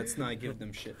like, let's not give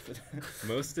them shit for that.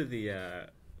 most of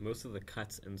the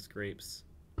cuts and scrapes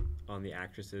on the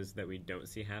actresses that we don't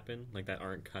see happen, like that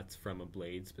aren't cuts from a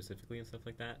blade specifically and stuff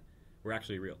like that, were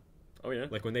actually real. Oh, yeah?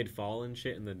 Like when they'd fall and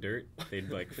shit in the dirt,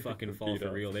 they'd like fucking fall Beat for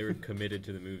up. real. They were committed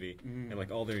to the movie, Mm. and like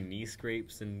all their knee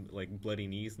scrapes and like bloody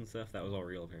knees and stuff, that was all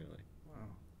real apparently. Wow,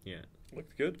 Yeah.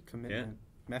 Looked good. commitment,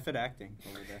 method acting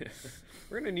over there.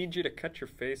 We're going to need you to cut your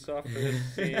face off for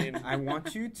this scene. I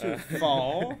want you to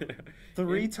fall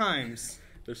 3 times.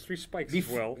 There's 3 spikes Bef- as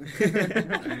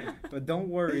well. But don't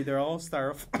worry, they're all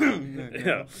styrofoam.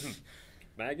 Yeah.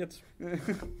 Maggots?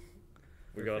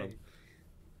 We got them.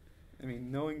 I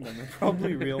mean, knowing them, they're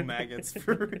probably real maggots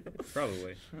for real.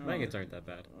 Probably. Oh. Maggots aren't that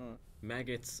bad. Uh,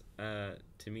 Maggots, to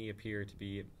me, appear to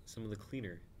be some of the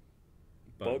cleaner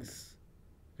Bugs?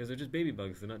 Because they're just baby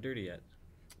bugs. They're not dirty yet.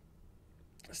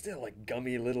 Still, like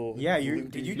gummy little. Yeah, loopy-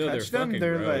 did you No, touch they're them? fucking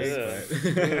They're gross,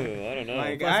 like, but- Ew, I don't know.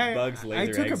 like Plus bugs, I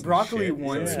laser took a eggs and broccoli shit,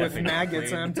 once so with yeah.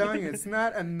 maggots, and I'm telling you, it's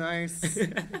not a nice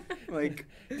like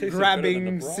Tastes better than the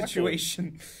grabbing broccoli.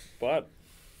 situation. But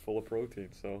full of protein,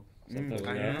 so sometimes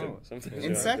I you have know. to. Sometimes you have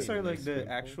Insects to. are like the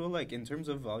spoonful. actual, like in terms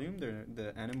of volume, they're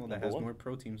the animal that Number has one. more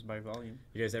proteins by volume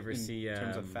You guys ever in see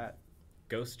terms of fat.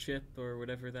 Ghost Ship or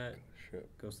whatever that Shit.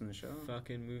 Ghost in the Shell.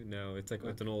 fucking movie? No, it's like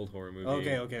it's an old horror movie.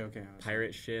 Okay.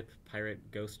 Pirate ship,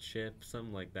 pirate ghost ship,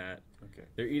 something like that. Okay.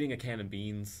 They're eating a can of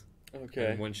beans. Okay.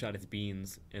 And one shot it's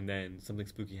beans, and then something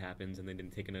spooky happens, and they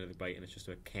didn't take another bite, and it's just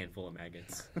a can full of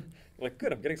maggots. Like,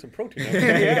 good, I'm getting some protein.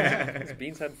 Yeah. These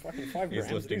beans had fucking 5 He's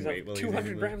grams. lifting These weight have while he's 200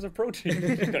 eating grams of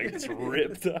protein. Guy gets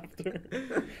ripped after. You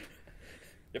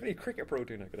have any cricket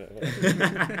protein I could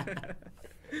have?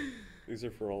 These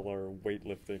are for all our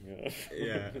weightlifting.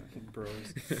 Yeah. Bros.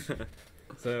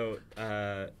 So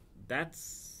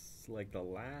that's like the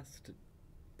last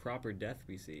proper death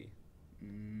we see,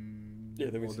 Yeah,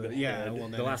 then we see the head. well,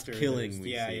 The then last after killing there's-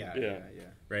 we yeah, see. yeah.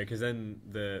 right? Because then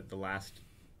the last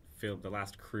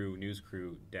news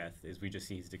crew death is we just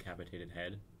see his decapitated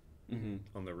head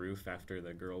Mm-hmm. on the roof after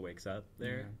the girl wakes up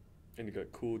there. And you got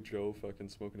Cool Joe fucking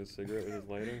smoking a cigarette with his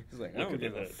lighter. He's like, I Look don't at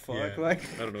give a that. fuck. Yeah. Like,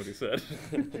 I don't know what he said.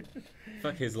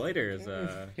 Fuck, his lighter is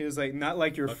he was like, not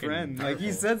like your fucking friend. Like, he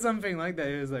powerful. said something like that.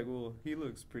 He was like, well, he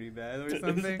looks pretty bad or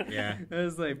something. Yeah. I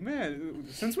was like, man,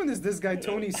 since when is this guy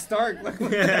Tony Stark? Like,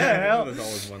 what the Yeah, hell? those all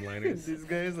his one-liners. This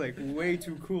guy is like way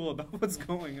too cool about what's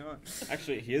going on.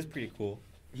 Actually, he is pretty cool.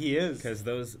 He is. Because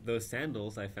those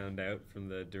sandals I found out from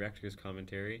the director's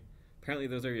commentary, apparently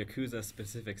those are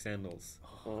Yakuza-specific sandals.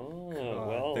 Oh, God.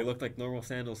 well. They look like normal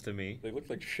sandals to me. They look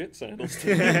like shit sandals.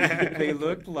 They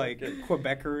looked like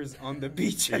Quebecers on the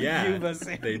beach at Yeah, Cuba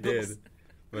sandals. they did.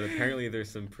 But apparently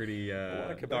there's some pretty... A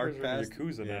lot of dark Quebecers are past.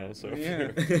 Yakuza Yeah. now, so Yeah.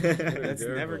 Very That's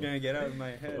never careful. going to get out of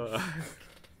my head. Uh,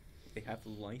 They have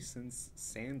licensed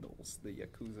sandals, the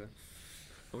Yakuza.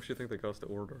 How much do you think they cost to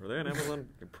order? Are they on Amazon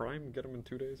Prime? Get them in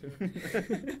 2 days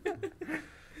here?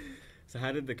 So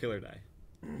how did the killer die?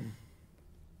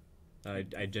 I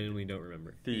genuinely don't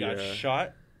remember. He got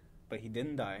shot, but he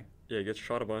didn't die. Yeah, he gets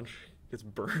shot a bunch. Gets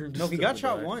burned. No, he still got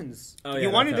shot die. once. Oh, he yeah,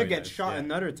 wanted that's to how he get dies, shot yeah.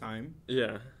 another time,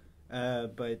 Yeah.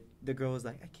 but the girl was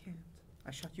like, I can't.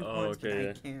 I shot you Oh, once, but okay, I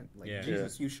yeah. can't. Like, Yeah.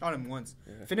 Jesus, you shot him once.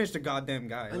 Yeah. Finish the goddamn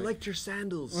guy. Like, your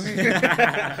sandals. no.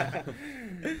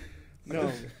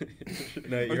 No,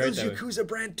 you're right. Though. Yakuza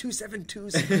brand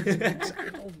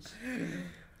 272s?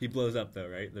 He blows up though,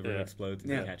 right? The room Yeah. explodes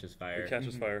and Yeah. he catches fire. He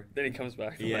catches fire. Then he comes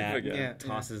back to Yeah. life again. Yeah.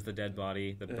 Tosses the dead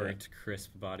body, the Yeah. burnt,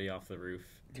 crisp body off the roof.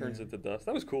 Turns Yeah. into dust.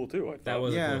 That was cool too, I thought. That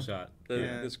was a Yeah. cool shot.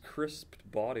 Yeah. This crisped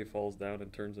body falls down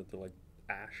and turns into like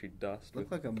ashy dust.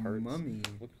 Looked with like a parts. mummy.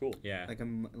 Looked cool. Yeah.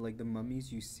 Like the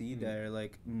mummies you see that are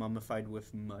like mummified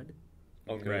with mud.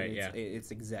 Okay. Right, It's, yeah. it's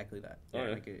exactly that. Oh, yeah.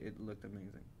 Like it looked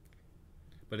amazing.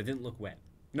 But it didn't look wet.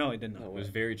 No, it did not. No, It was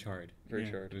very charred. Very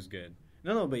Yeah. charred. It was good.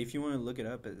 No, but if you want to look it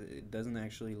up, it doesn't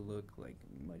actually look like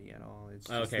muddy at all. It's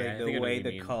just Okay, I like think I the know way what you the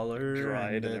mean. color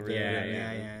Dried and the, everything. Yeah,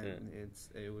 yeah.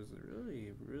 yeah. It was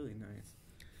really, really nice.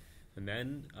 And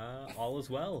then all is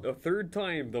well. A third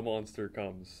time the monster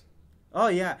comes. Oh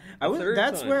yeah, third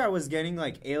that's time. where I was getting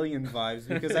like Alien vibes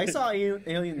because I saw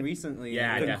Alien recently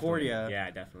Yeah, in definitely. Concordia.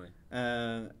 Yeah, definitely.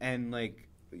 And like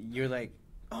you're like,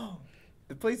 oh,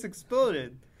 the place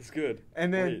exploded, It's good.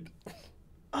 and then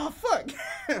oh fuck,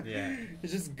 Yeah. it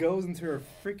just goes into her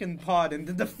freaking pod, and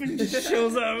then the thing just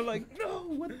shows up. I'm like, no,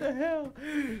 what the hell?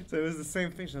 So it was the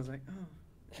same thing. So I was like, oh,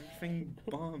 everything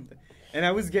bombed. And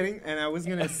I was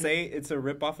gonna say it's a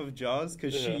ripoff of Jaws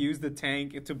because she Yeah. used the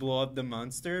tank to blow up the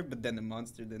monster, but then the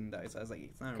monster didn't die. So I was like,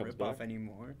 it's not a Comes ripoff back.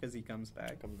 anymore because he comes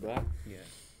back. Comes back. Yeah.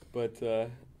 But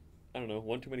I don't know.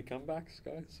 One too many comebacks,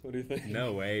 guys? What do you think?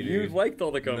 No way, You dude. liked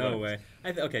all the comebacks. No way.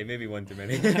 Okay, maybe one too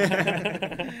many.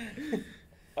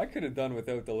 I could have done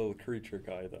without the little creature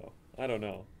guy, though. I don't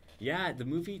know. Yeah, the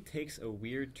movie takes a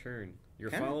weird turn. You're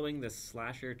Kinda. following this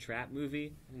slasher trap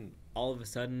movie. Hmm. All of a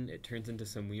sudden, it turns into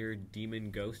some weird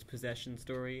demon ghost possession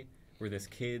story where this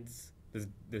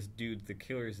dude, the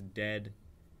killer's dead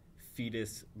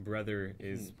fetus brother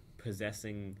is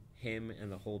possessing him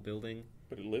and the whole building.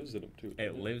 But it lives in him, too.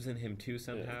 It lives in him too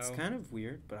somehow. It's kind of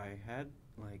weird, but I had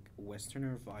like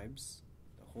Westerner vibes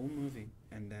the whole movie,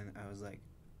 and then I was like,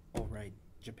 all right,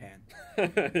 Japan.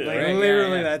 Like Yeah. Right,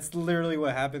 literally, yeah. that's literally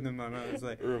what happened in my mind. I was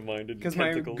like, Reminded because my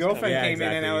tentacles girlfriend Yeah, came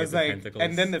in and I exactly, was the like, tentacles.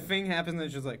 and then the thing happened and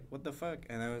she was like, what the fuck?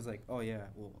 And I was like, oh yeah,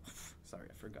 well, sorry,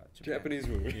 I forgot. Japan. Japanese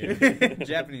movie. Yeah.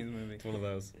 Japanese movie. It's one of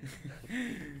those.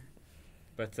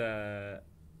 But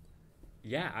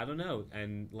yeah, I don't know.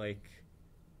 And like,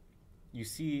 you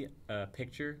see a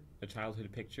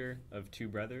childhood picture of two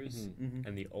brothers,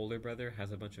 and the older brother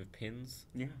has a bunch of pins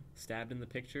stabbed in the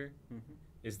picture.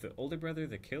 Is the older brother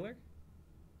the killer?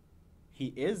 He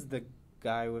is the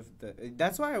guy with the...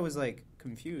 That's why I was, like,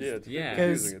 confused. Yeah, it's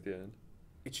confusing at the end.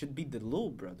 It should be the little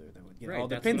brother that would get right, all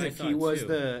the that's pins what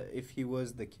if he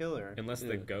was the killer. Unless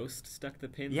the ghost stuck the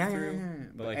pins yeah, through. Yeah.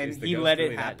 But, like, and he let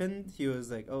it happen. He was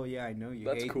like, "Oh yeah, I know you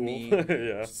That's hate cool. me."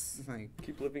 Yeah. Like,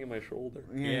 keep living in my shoulder.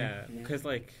 Yeah, because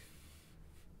like,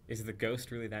 is the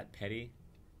ghost really that petty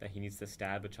that he needs to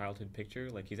stab a childhood picture?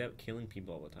 Like, he's out killing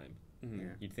people all the time.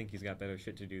 Yeah. You'd think he's got better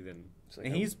shit to do than... Like,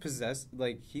 and he's possessed,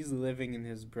 like, he's living in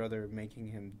his brother, making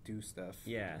him do stuff.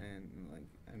 Yeah. And, like,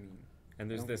 I mean... And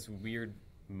there's this weird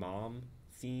mom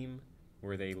theme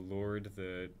where they lured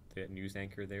the news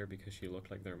anchor there because she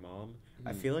looked like their mom.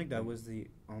 I feel like that was the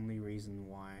only reason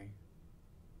why...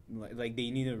 Like, they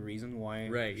needed a reason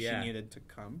why she needed to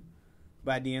come.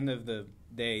 But at the end of the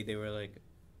day, they were like,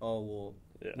 oh, well...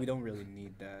 Yeah. We don't really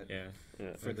need that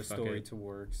for the story to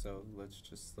work, so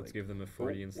let's give them a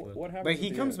Freudian slip. What happens? But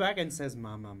he comes back and says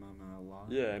 "mama, mama" a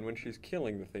lot. Yeah, and when she's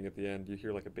killing the thing at the end, you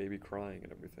hear like a baby crying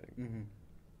and everything.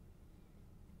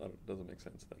 That doesn't make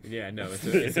sense then. Yeah, no,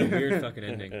 it's a weird fucking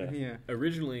ending. Yeah.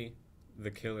 Originally,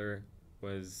 the killer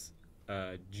was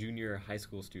a junior high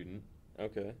school student.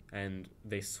 Okay. And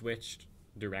they switched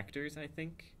directors, I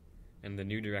think, and the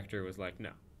new director was like, no.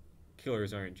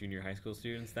 Killers aren't junior high school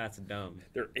students. That's dumb.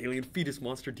 They're alien fetus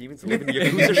monster demons that live in the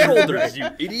Yakuza shoulders, you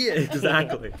idiot.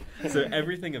 Exactly. So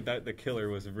everything about the killer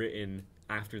was written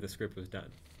after the script was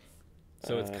done.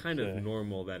 So it's kind of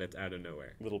normal that it's out of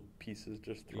nowhere. Little pieces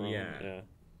just thrown. Yeah.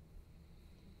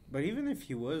 But even if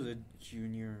he was a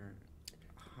junior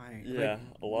high... Yeah, like,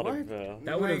 a lot of...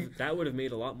 that would have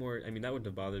made a lot more... I mean, that wouldn't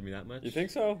have bothered me that much. You think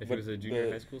so? If it was a junior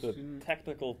high school student?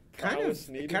 Technical prowess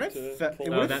needed it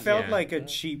would have felt like a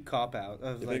cheap cop-out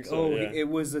of like, it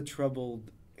was a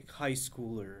troubled high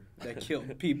schooler that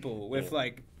killed people with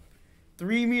like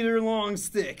 3-meter-long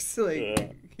sticks.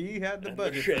 Like, he had the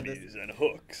budget for machetes and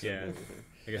hooks. Yeah.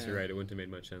 I guess you're right. It wouldn't have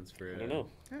made much sense for... I don't know.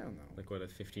 Like, what, a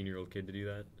 15-year-old kid to do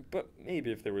that? But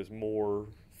maybe if there was more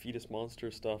fetus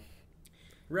monster stuff...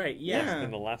 Right, yeah.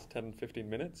 In the last 10, 15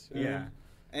 minutes. Yeah.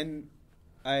 And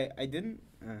I didn't...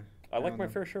 I like my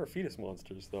fair share of fetus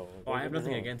monsters, though. Oh, I have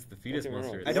nothing against the fetus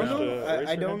monsters. I don't know.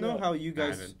 I don't know how you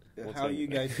guys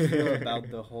feel about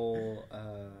the whole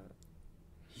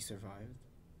he survived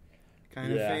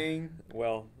kind of thing.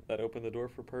 Well, that opened the door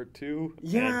for part 2.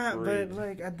 Yeah, but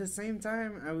like at the same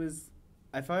time,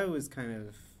 I thought it was kind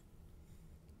of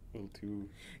a little too...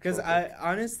 Because I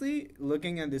honestly,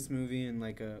 looking at this movie in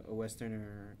like a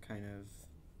Westerner kind of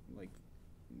like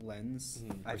lens,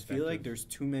 I feel like there's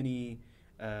too many...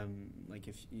 like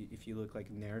if you look like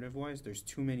narrative wise, there's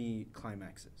too many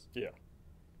climaxes. Yeah.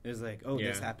 It's like,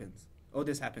 this happens. Oh,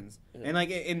 this happens. Yeah. And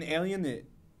like in Alien,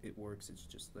 it works. It's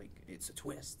just like it's a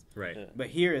twist. Right. Yeah. But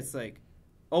here it's like,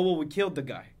 oh well, we killed the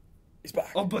guy. He's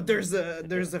back. Oh, but there's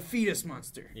a fetus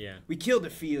monster. Yeah. We killed a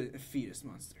fetus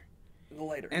monster. The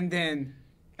lighter. And then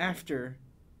after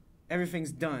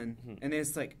everything's done, and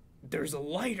it's like, there's a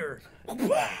lighter.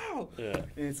 Wow! Yeah.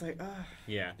 And it's like,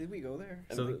 yeah. Did we go there?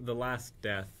 So the last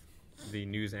death, the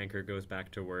news anchor goes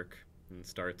back to work and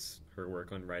starts her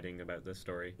work on writing about this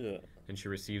story. Yeah. And she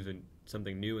receives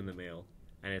something new in the mail,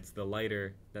 and it's the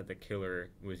lighter that the killer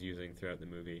was using throughout the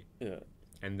movie. Yeah.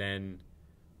 And then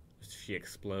she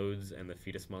explodes, and the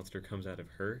fetus monster comes out of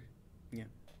her. Yeah.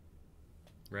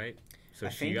 Right? So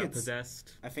she got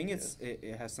possessed. I think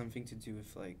it has something to do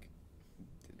with like,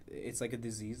 it's like a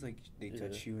disease, like they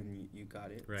touch you and you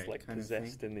got it. Right. It's like kind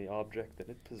possessed in the object that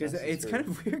it possesses. Because it's kind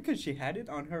of weird because she had it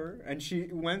on her and she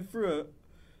went through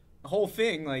a whole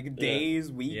thing, like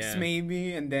days, weeks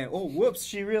maybe, and then, oh, whoops,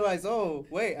 she realized, oh,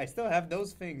 wait, I still have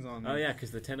those things on me. Oh, yeah,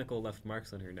 because the tentacle left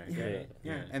marks on her neck, right?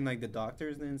 Yeah, and like the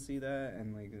doctors didn't see that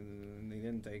and like they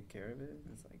didn't take care of it.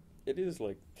 It's like... It is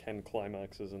like 10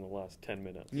 climaxes in the last 10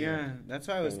 minutes. Yeah, that's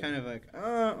why I was kind of like,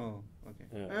 oh, okay.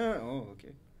 Yeah. Oh, okay.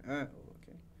 Okay.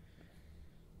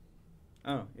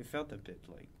 Oh, it felt a bit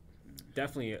like...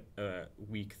 Definitely a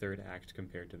weak third act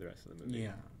compared to the rest of the movie.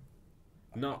 Yeah.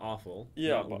 Not awful.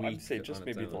 Yeah, not but I'd say just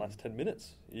maybe the last 10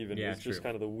 minutes even. Yeah, it's just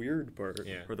kind of the weird part,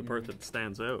 or the part that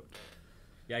stands out.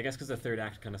 Yeah, I guess because the third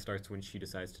act kind of starts when she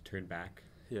decides to turn back.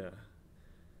 Yeah.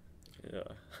 Yeah.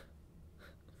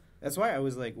 That's why I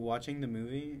was like watching the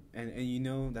movie, and you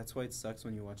know that's why it sucks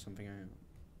when you watch something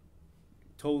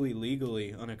totally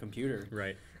legally on a computer.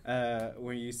 Right.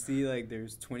 Where you see like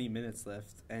there's 20 minutes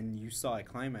left and you saw a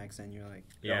climax and you're like,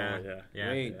 Yeah.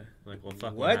 Wait, Like, well,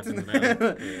 fuck, what? happens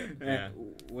now? Yeah.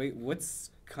 Wait,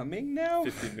 what's coming now?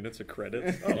 15 minutes of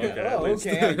credits. Oh,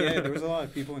 okay. I get it. There was a lot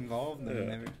of people involved.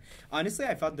 Honestly,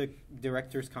 I thought the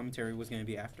director's commentary was going to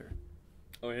be after.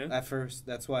 Oh, yeah? At first,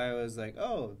 that's why I was like,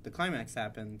 oh, the climax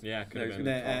happened. Yeah, could have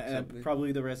been.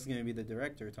 Probably the rest is going to be the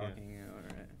director talking or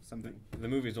something. The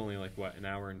movie's only like, what, an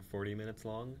hour and 40 minutes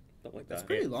long? Something like That's that.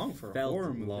 pretty long for a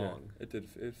horror movie. long. Yeah,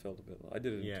 it felt a bit long. I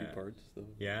did it in 2 parts, though.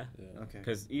 Yeah? Okay.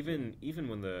 Because even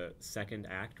when the second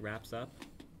act wraps up,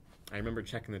 I remember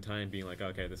checking the time being like,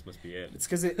 okay, this must be it. It's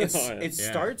because it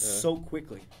starts so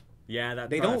quickly. Yeah,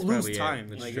 they don't lose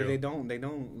time. Like they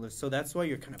don't. So that's why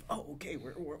you're kind of okay.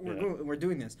 We're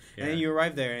doing this, and then you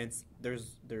arrive there, and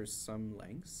there's some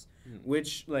lengths,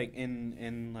 which like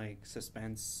in like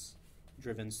suspense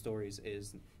driven stories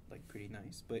is like pretty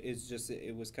nice, but it's just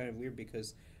it was kind of weird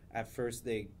because at first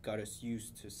they got us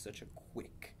used to such a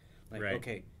quick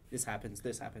okay. This happens.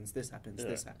 This happens. This happens.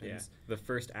 This happens. Yeah. The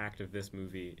first act of this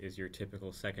movie is your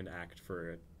typical second act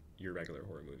for your regular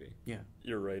horror movie. Yeah,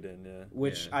 you're right in. Yeah,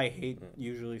 which I hate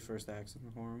usually first acts in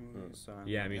the horror movies. So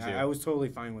me too. I was totally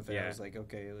fine with it. Yeah. I was like,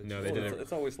 okay.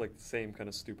 It's always like the same kind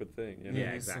of stupid thing. You know?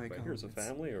 Yeah, exactly. Like, here's a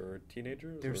family or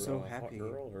teenagers. They're or so a happy, hot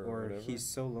girl or whatever. he's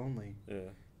so lonely. Yeah,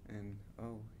 and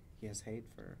he has hate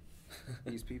for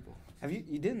these people. Have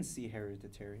you didn't see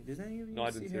Hereditary? Did any of you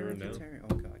see Hereditary? No.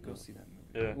 Oh god, go see that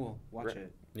movie. Yeah. Well, watch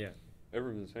it. Yeah.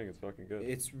 Everyone's saying it's fucking good.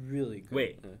 It's really good.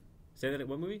 Wait. Say that.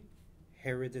 What movie?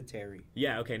 Hereditary.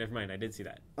 Yeah. Okay. Never mind. I did see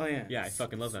that. Oh yeah. Yeah, I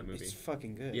fucking love that movie. It's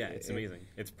fucking good. Yeah, it's amazing.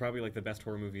 It's probably like the best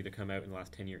horror movie to come out in the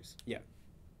last 10 years. Yeah.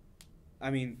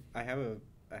 I mean, I have a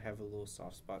little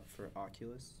soft spot for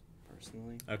Oculus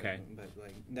personally. Okay. But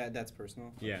like that's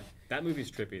personal. Yeah, that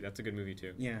movie's trippy. That's a good movie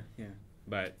too. Yeah.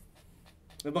 But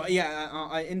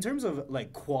yeah, in terms of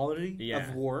like quality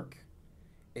of work,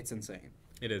 it's insane.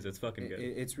 It is. It's fucking good.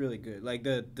 It's really good. Like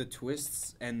the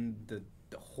twists and the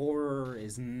horror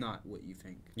is not what you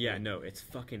think. Yeah, no, it's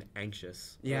fucking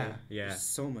anxious. Yeah. There's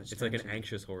so much. It's tension. Like an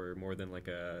anxious horror more than like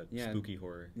a spooky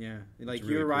horror. Yeah, like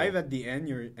you arrive at the end,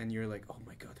 you're like, oh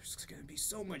my god, there's gonna be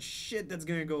so much shit that's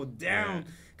gonna go down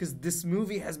because this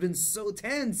movie has been so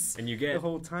tense, and you get the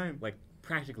whole time like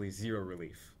practically zero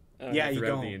relief.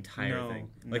 Throughout the entire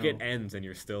thing. Like it ends and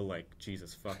you're still like,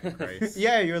 Jesus fucking Christ.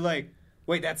 Yeah, you're like,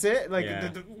 wait, that's it? Like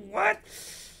what?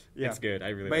 Yeah. It's good. I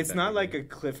really. But like it's that not movie. like a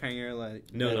cliffhanger.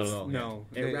 Like no.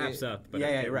 It wraps up, but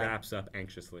it wraps up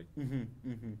anxiously.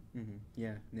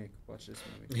 Yeah, Nick, watch this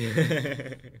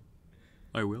movie.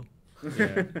 I will.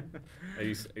 Yeah. Are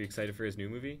you excited for his new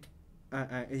movie?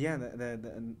 Yeah.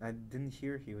 I didn't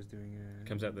hear he was doing.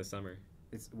 Comes out this summer.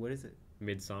 What is it?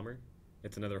 Midsummer.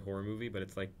 It's another horror movie, but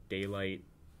it's like daylight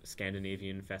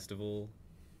Scandinavian festival.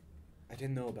 I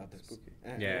didn't know about this. Spooky.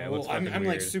 Yeah, well, I'm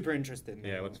like super interested now.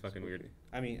 Yeah, it looks fucking weird.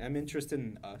 I mean, I'm interested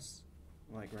in Us,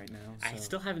 like right now. So. I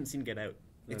still haven't seen Get Out.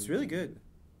 It's really good.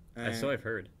 So I've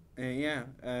heard.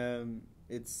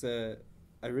 It's I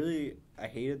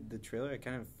hated the trailer. I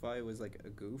kind of thought it was like a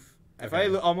goof. I Okay.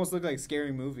 thought it almost looked like a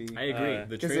scary movie. I agree.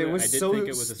 Because it was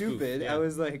so stupid. I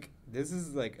was like, this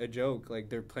is like a joke. Like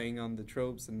they're playing on the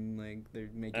tropes and like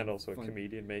they're making. And also fun. a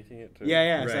comedian making it too.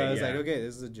 Yeah. Right, So I was like, okay,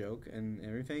 this is a joke and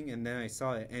everything. And then I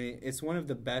saw it, and it's one of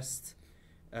the best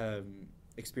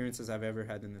experiences I've ever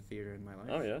had in the theater in my life.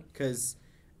 Oh yeah. Because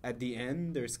at the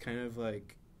end, there's kind of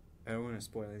like, I don't want to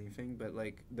spoil anything, but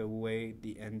like the way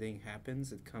the ending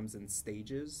happens, it comes in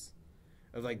stages,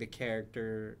 of like the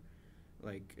character.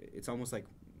 Like it's almost like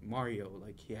Mario,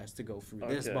 like he has to go through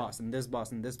this boss and this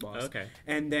boss and this boss. Okay.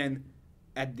 And then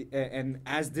and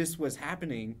as this was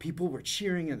happening, people were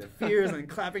cheering in the theaters and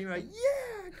clapping like,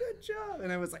 yeah, good job.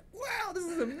 And I was like, wow, this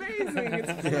is amazing.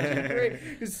 It's fucking great.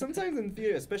 Because sometimes in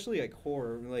theater, especially like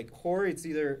horror, it's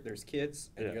either there's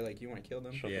kids and you're like, you want to kill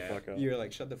them. Shut the fuck up. You're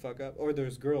like, shut the fuck up. Or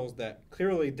there's girls that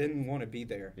clearly didn't want to be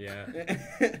there. Yeah.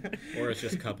 Or it's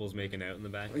just couples making out in the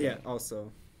back. Yeah,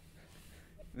 also.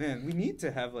 Man, we need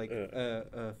to have like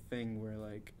a thing where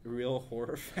like real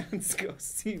horror fans go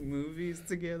see movies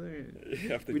together.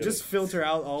 We just filter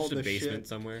out all the basement shit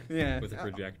somewhere. Yeah, with a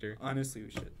projector. Honestly,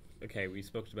 we should. Okay, we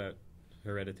spoke about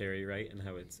Hereditary, right, and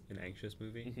how it's an anxious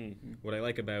movie. Mm-hmm. What I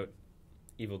like about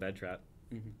Evil Dead Trap,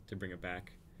 to bring it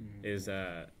back, is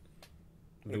the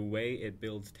way it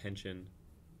builds tension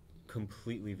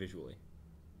completely visually.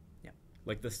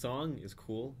 Like, the song is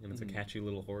cool, and it's a catchy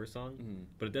little horror song,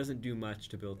 but it doesn't do much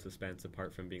to build suspense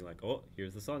apart from being like, oh,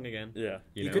 here's the song again. Yeah.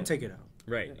 You could take it out.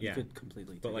 Right, yeah. You could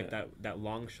completely But, take like, it out. that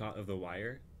long shot of the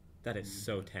wire that is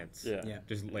so tense. Yeah.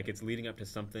 Just like it's leading up to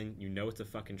something, you know, it's a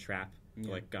fucking trap.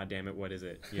 Yeah. Like, God damn it, what is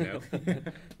it? You know,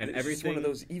 and It's everything. one of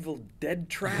those Evil Dead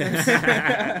traps.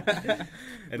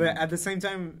 But at the same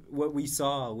time, what we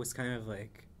saw was kind of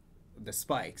like the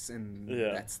spikes and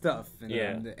that stuff,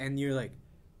 and you're like,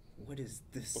 what is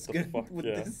this? What the fuck? What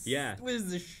is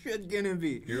this shit gonna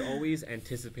be? You're always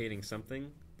anticipating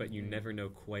something, but you never know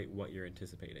quite what you're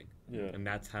anticipating. Yeah. And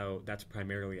that's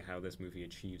primarily how this movie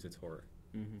achieves its horror,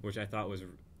 which I thought was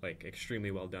like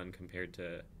extremely well done compared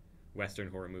to Western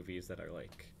horror movies that are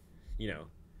like, you know,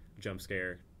 jump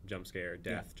scare,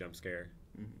 death, jump scare.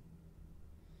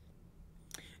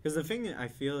 Because the thing I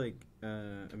feel like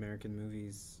American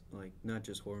movies, like not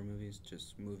just horror movies,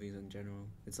 just movies in general,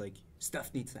 it's like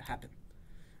stuff needs to happen.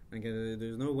 Like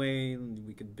there's no way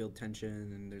we could build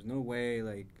tension, and there's no way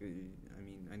like I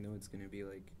mean, I know it's gonna be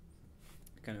like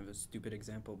kind of a stupid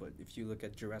example, but if you look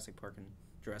at Jurassic Park and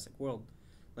Jurassic World,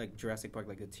 like Jurassic Park,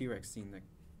 like the T-Rex scene that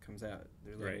comes out,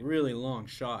 there's like really long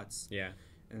shots. Yeah.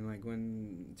 And like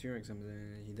when T-Rex comes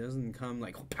in, he doesn't come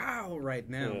like pow right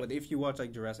now. But if you watch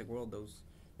like Jurassic World, those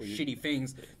shitty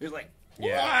things, there's like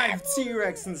 5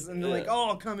 T-Rexes and they're like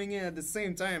all coming in at the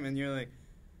same time, and you're like,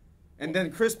 and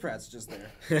then Chris Pratt's just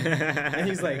there, and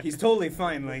he's totally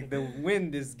fine. Like the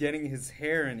wind is getting his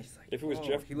hair, and he's like, if it was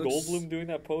Jeff Goldblum doing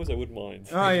that pose, I wouldn't mind.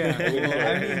 Oh yeah, I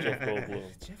mean, Jeff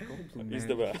Goldblum, man. He's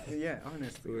the best. Yeah,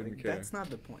 honestly, like, that's not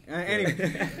the point. Anyway,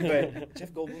 but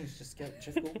Jeff Goldblum's just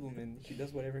Jeff Goldblum, and he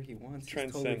does whatever he wants.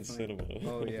 Transcends cinema.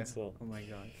 Oh yeah. So. Oh my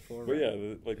god. But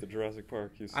yeah, like the Jurassic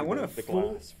Park, you see I want the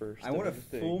glass first. I want a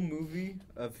full movie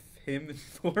of him in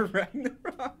Thor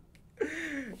Ragnarok.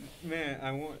 Man,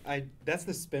 that's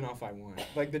the spin-off I want.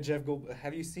 Like the Jeff Goldblum.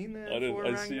 Have you seen that?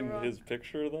 I've seen his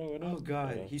picture though. Oh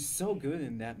god, he's so good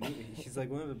in that movie. He's like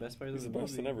one of the best parts of the movie.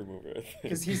 He's the best in every movie, I think.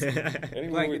 Because he's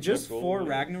like just for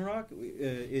Ragnarok,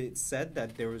 it said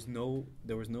that there was no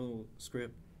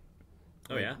script.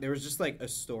 Oh yeah. There was just like a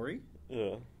story.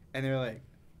 Yeah. And they're like,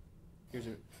 here's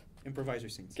your improviser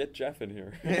scenes. Get Jeff in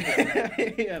here.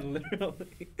 Yeah,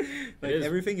 literally. Like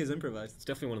everything is improvised. It's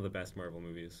definitely one of the best Marvel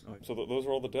movies. Oh, so those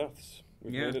are all the deaths.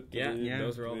 We've made it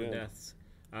those are all the deaths.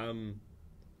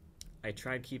 I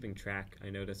tried keeping track.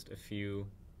 I noticed a few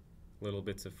little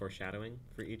bits of foreshadowing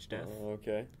for each death. Oh,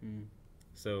 okay.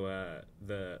 So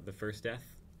the first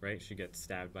death, right? She gets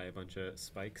stabbed by a bunch of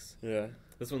spikes. Yeah.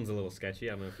 This one's a little sketchy.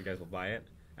 I don't know if you guys will buy it.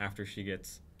 After she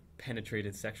gets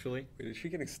penetrated sexually. Wait, is she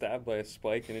getting stabbed by a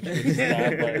spike and then she gets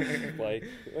stabbed by a spike?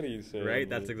 What are you saying? Right?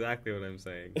 That's exactly what I'm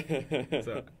saying.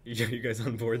 So, you guys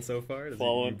on board so far?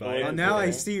 Now I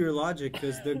see your logic,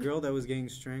 because the girl that was getting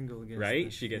strangled gets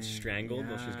right? She gets strangled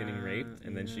while she's getting raped,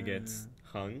 and then she gets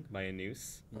hung by a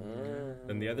noose.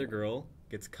 Then the other girl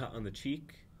gets cut on the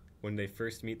cheek when they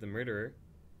first meet the murderer.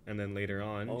 And then later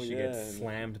on, she gets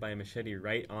slammed by a machete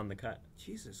right on the cut.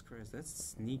 Jesus Christ,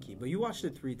 that's sneaky. But you watched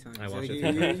it 3 times. I watched it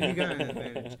 3 times. You got an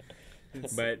advantage.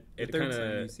 But it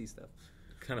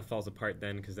kind of falls apart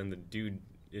then, because then the dude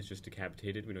is just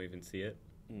decapitated. We don't even see it.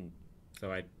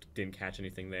 So I didn't catch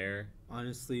anything there.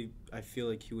 Honestly, I feel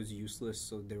like he was useless,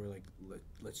 so they were like,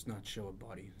 let's not show a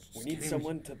body. We need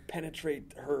someone to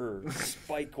penetrate her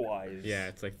spike-wise. Yeah,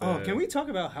 it's like can we talk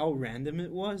about how random it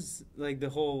was? Like the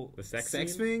whole sex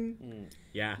thing?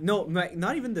 Yeah. No,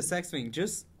 not even the sex thing,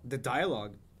 just the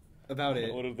dialogue about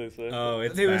it. What did they say? Oh,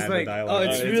 it's bad, was like,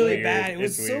 it's really weird. bad. It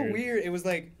was so weird. weird. It was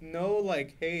like, no,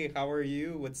 like, hey, how are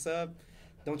you? What's up?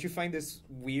 Don't you find this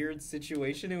weird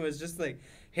situation? It was just like,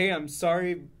 hey, I'm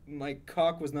sorry my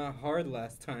cock was not hard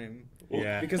last time.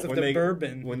 Yeah. Because of the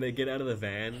bourbon. When they get out of the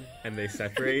van and they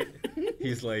separate,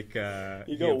 he's like, he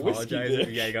apologizes.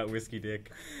 Yeah, he got whiskey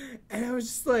dick. And I was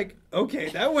just like, okay,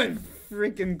 that went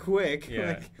freaking quick.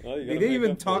 Yeah. Like, they didn't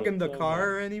even talk in the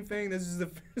car or anything. This is the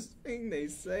first thing they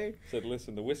say. Said,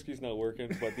 listen, the whiskey's not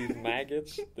working, but these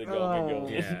maggots, they got me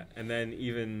going. Yeah, and then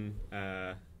even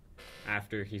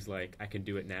after he's like, I can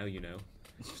do it now, you know.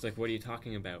 She's like, what are you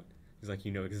talking about? He's like,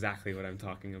 you know exactly what I'm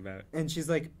talking about. And she's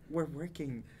like, we're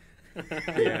working.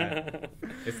 Yeah.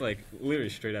 It's like literally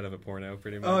straight out of a porno,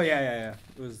 pretty much. Oh, yeah.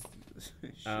 It was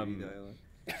shitty dialogue.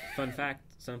 Fun fact,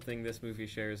 something this movie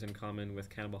shares in common with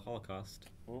Cannibal Holocaust.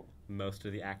 Oh. Most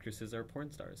of the actresses are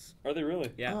porn stars. Are they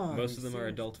really? Yeah, most of them are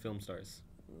adult film stars.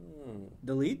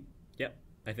 The lead? Yep,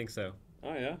 I think so.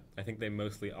 Oh, yeah? I think they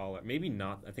mostly all are. Maybe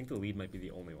not. I think the lead might be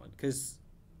the only one. Because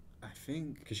I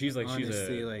think... Because she's like,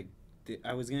 honestly, like,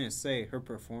 I was going to say her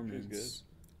performance...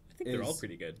 I think they're all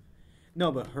pretty good.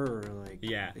 No, but her, like...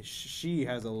 Yeah. She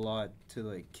has a lot to,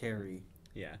 like, carry.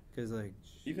 Yeah. Because, like...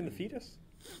 Even the fetus?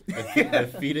 The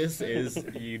fetus is...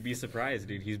 You'd be surprised,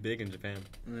 dude. He's big in Japan.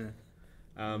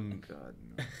 Oh, God,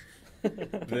 no.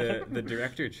 The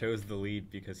director chose the lead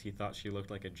because he thought she looked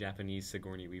like a Japanese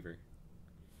Sigourney Weaver.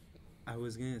 I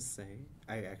was gonna say,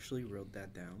 I actually wrote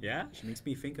that down. Yeah? She makes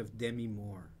me think of Demi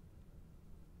Moore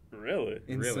Really?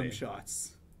 in some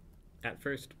shots. At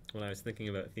first, when I was thinking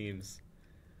about themes,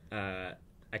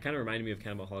 it kind of reminded me of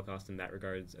Cannibal Holocaust in that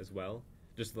regards as well.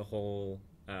 Just the whole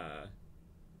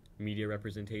media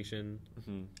representation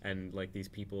and like these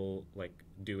people like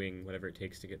doing whatever it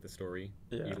takes to get the story.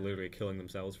 Yeah. Literally killing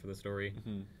themselves for the story.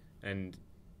 And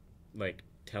like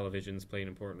television's play an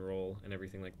important role and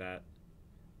everything like that.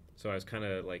 So I was kind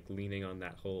of like leaning on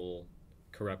that whole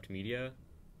corrupt media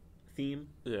theme.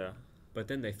 Yeah. But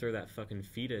then they throw that fucking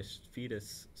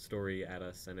fetus story at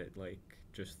us, and it like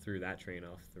just threw that train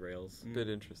off the rails. Bit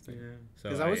interesting. Yeah. So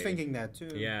Because I was thinking that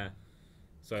too. Yeah.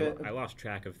 So I lost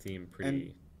track of theme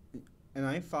pretty. And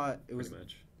I thought it was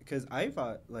much because I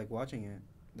thought like watching it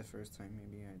the first time,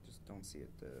 maybe I just don't see it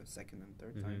the second and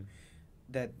third time,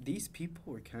 that these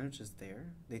people were kind of just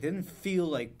there. They didn't feel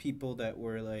like people that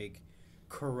were like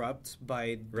corrupt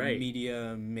by the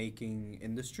media making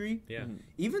industry. Yeah.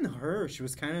 Even her, she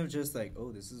was kind of just like,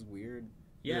 oh, this is weird.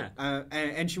 Yeah.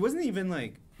 And she wasn't even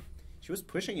like, she was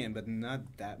pushing it, but not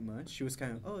that much. She was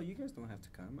kind of, oh, you guys don't have to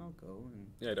come. I'll go. And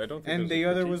Yeah, I don't think. and the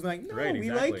other was like, no, Right, we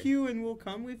exactly. like you and we'll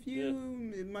come with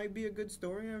you. It might be a good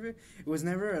story of it. It was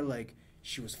never like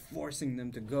she was forcing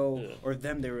them to go or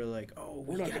them. They were like, oh,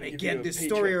 we gotta get this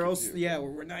story or else,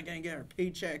 we're not gonna get our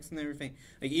paychecks and everything.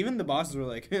 Like even the bosses were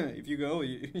like, if you go,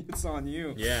 it's on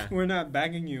you. Yeah. We're not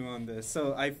bagging you on this.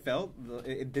 So I felt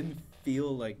it didn't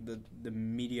feel like the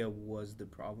media was the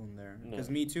problem there.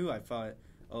 Because me too, I thought.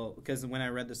 Oh, because when I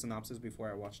read the synopsis before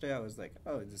I watched it, I was like,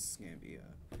 "Oh, this is gonna be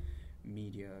a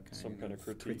media kind of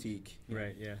critique."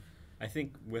 Right. Yeah. I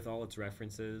think with all its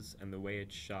references and the way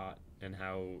it's shot and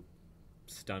how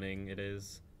stunning it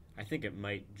is, I think it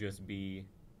might just be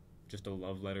just a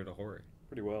love letter to horror.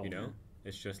 Pretty well. You know,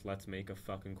 it's just let's make a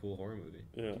fucking cool horror movie.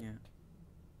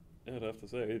 Yeah. I'd have to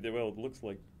say, it looks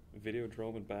like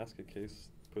Videodrome and Basket Case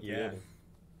put together,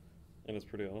 and it's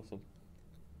pretty awesome.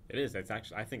 It is. It's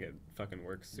actually. I think it fucking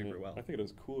works super well. I think it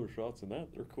has cooler shots in that,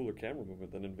 or cooler camera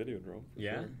movement than in Videodrome.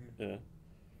 Yeah. Sure. Yeah.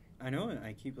 I know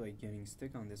I keep like getting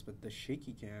stick on this, but the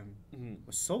shaky cam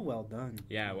was so well done.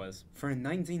 Yeah, it was. For a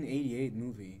 1988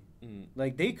 movie,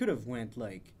 like they could have went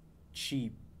like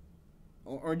cheap,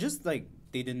 or just like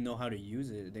they didn't know how to use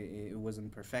it. It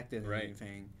wasn't perfected or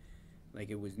anything. Like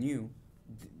it was new.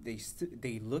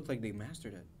 They looked like they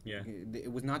mastered it. Yeah. It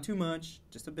was not too much,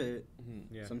 just a bit.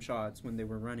 Yeah. Some shots when they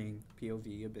were running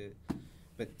POV a bit,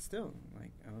 but still,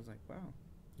 like I was like, wow.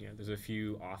 Yeah, there's a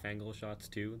few off-angle shots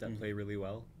too that play really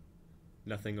well.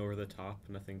 Nothing over the top,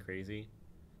 nothing crazy.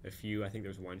 I think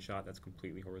there's one shot that's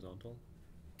completely horizontal.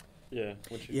 Yeah,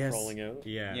 when she's crawling out.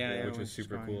 Yeah, which was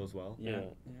super cool as well. Yeah.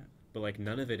 But like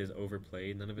none of it is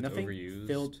overplayed, none of it's overused. Nothing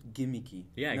felt gimmicky.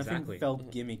 Yeah, exactly. Nothing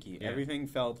felt gimmicky. Yeah. Everything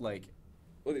felt like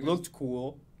looked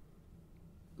cool.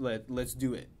 Let's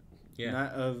do it. Yeah.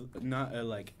 Not a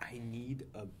like I need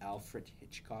a Alfred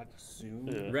Hitchcock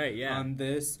zoom. Right. Yeah. On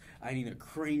this, I need a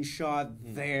crane shot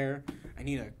there. I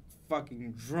need a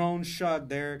fucking drone shot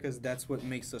there because that's what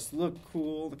makes us look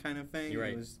cool. The kind of thing. You're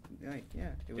right. It was like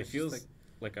it feels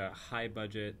like a high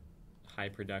budget, high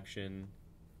production,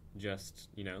 just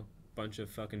bunch of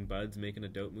fucking buds making a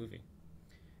dope movie.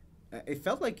 It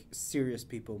felt like serious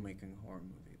people making a horror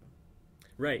movie.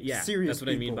 Right, yeah. Serious That's what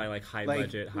people. I mean by like high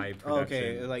budget, high production.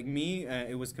 Okay, like me,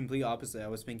 it was complete opposite. I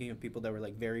was thinking of people that were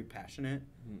like very passionate,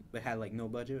 but had like no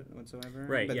budget whatsoever.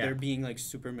 Right, but they're being like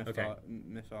super Okay.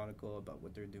 methodical about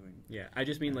what they're doing. Yeah, I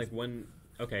just mean like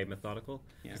methodical.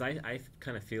 Because I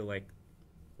kind of feel like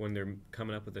when they're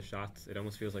coming up with the shots, it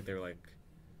almost feels like they're like,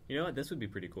 you know what, this would be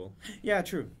pretty cool. Yeah,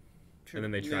 true. And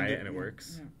then they try it and it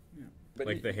works. Yeah. But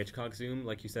like the Hitchcock zoom,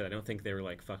 like you said, I don't think they were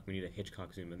like, fuck, we need a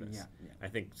Hitchcock zoom in this. Yeah. I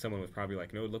think someone was probably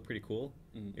like, no, it would look pretty cool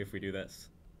if we do this.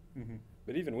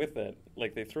 But even with that,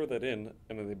 like they throw that in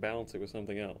and then they balance it with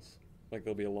something else. Like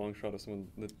there'll be a long shot of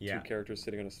the two characters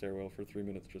sitting on a stairwell for 3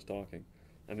 minutes just talking.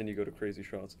 And then you go to crazy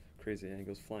shots, crazy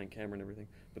angles, flying camera and everything.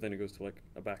 But then it goes to like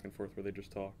a back and forth where they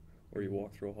just talk. Or you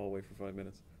walk through a hallway for 5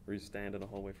 minutes. Or you stand in a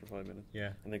hallway for 5 minutes.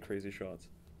 Yeah. And then crazy shots.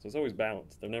 So it's always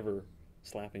balanced. They're never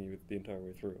slapping you the entire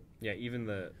way through. Yeah, even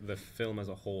the film as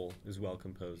a whole is well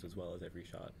composed as well as every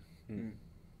shot. One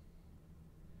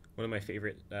of my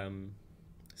favorite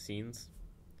scenes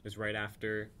is right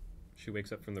after she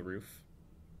wakes up from the roof.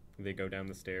 They go down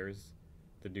the stairs.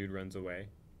 The dude runs away,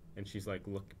 and she's like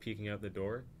peeking out the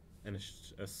door, and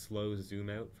a slow zoom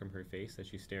out from her face as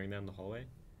she's staring down the hallway.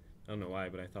 I don't know why,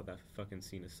 but I thought that fucking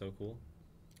scene is so cool.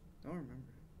 I don't remember.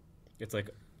 It's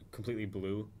like completely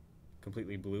blue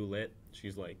lit.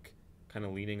 She's like kind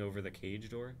of leaning over the cage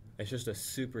door. It's just a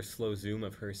super slow zoom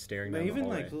of her staring But down the even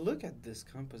hallway. like, look at this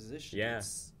composition. Yeah.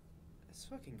 It's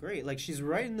fucking great. Like, she's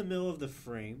right in the middle of the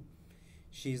frame.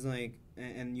 She's like,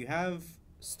 and you have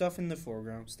stuff in the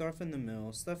foreground, stuff in the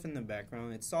middle, stuff in the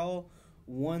background. It's all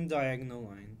one diagonal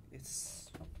line.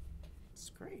 It's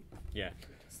great. Yeah.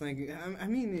 It's like, I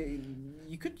mean,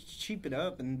 you could cheap it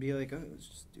up and be like, oh, let's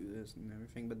just do this and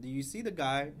everything. But do you see the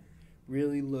guy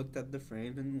really looked at the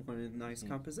frame and wanted a nice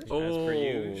composition? As per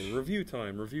usual. Review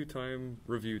time.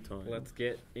 Let's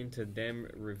get into them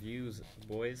reviews,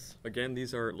 boys. Again,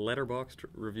 these are letterboxed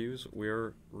reviews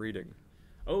we're reading.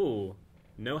 Oh,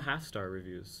 no half-star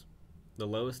reviews. The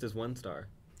lowest is 1 star.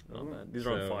 Oh, man. These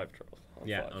are on 5, Charles.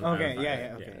 Yeah.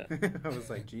 Okay, okay. I was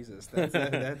like, Jesus,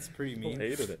 that's pretty mean. I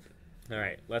hated it. All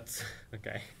right, let's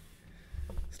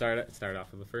start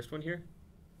off with the first one here.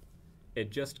 It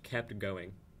just kept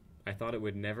going. I thought it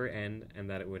would never end and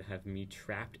that it would have me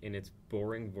trapped in its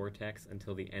boring vortex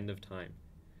until the end of time.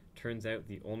 Turns out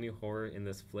the only horror in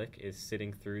this flick is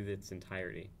sitting through its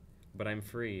entirety. But I'm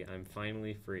free. I'm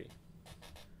finally free.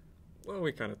 Well,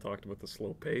 we kind of talked about the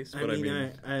slow pace, I but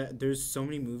mean, there's so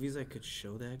many movies I could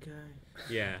show that guy.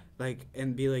 Yeah. Like,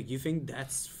 and be like, you think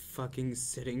that's fucking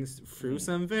sitting through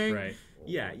something? Right.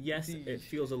 Yeah, yes, it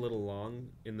feels a little long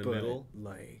in the middle.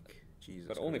 Like, Jesus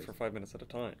But only for 5 minutes at a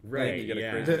time. Right, You get a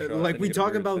yeah. crazy shot, like then we you get a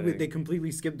talk weird about, thing. they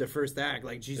completely skipped the first act.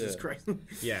 Like, Jesus Christ.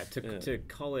 Yeah, to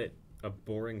call it a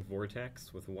boring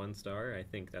vortex with 1 star, I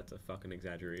think that's a fucking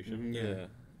exaggeration. Yeah.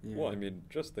 Well, I mean,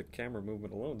 just the camera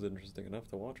movement alone is interesting enough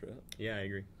to watch it. Yeah, I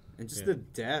agree. And just the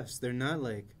deaths, they're not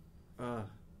like,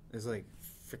 it's like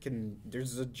freaking.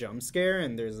 There's a jump scare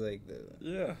and there's like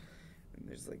and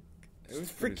there's like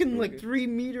freaking like 3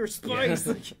 meter spikes.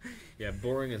 Yeah. Yeah,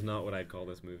 boring is not what I'd call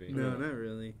this movie. No, not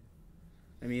really.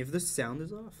 I mean, if the sound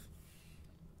is off,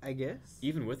 I guess.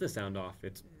 Even with the sound off,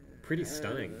 it's pretty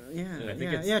stunning. I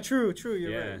think it's, true.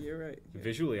 You're right. Yeah.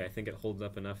 Visually, I think it holds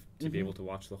up enough to be able to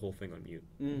watch the whole thing on mute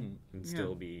and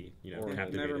still be, Or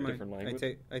captivated. Never mind. different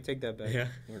language. I take that back. Yeah.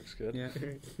 Works good. Yeah.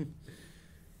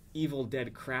 Evil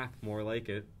Dead crap, more like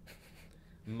it.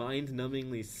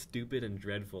 Mind-numbingly stupid and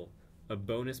dreadful. A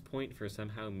bonus point for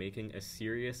somehow making a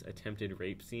serious attempted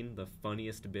rape scene the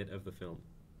funniest bit of the film.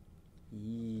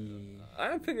 I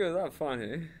don't think it was that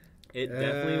funny. It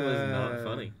definitely was not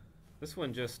funny. This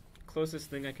one just closest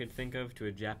thing I could think of to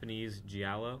a Japanese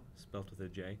giallo, spelt with a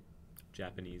J.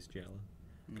 Japanese giallo.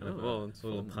 Kind of it's a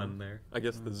little fun. pun there. I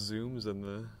guess the zooms and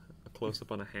the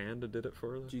close-up on a hand did it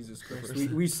for us. Jesus Christ.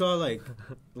 We saw like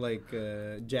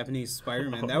Japanese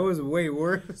Spider-Man. That was way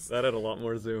worse. That had a lot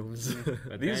more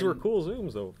zooms. These were cool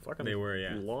zooms, though. Fucking they were,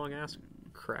 yeah. Long-ass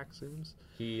crack zooms.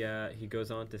 He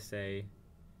goes on to say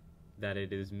that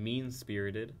it is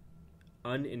mean-spirited,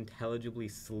 unintelligibly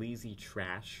sleazy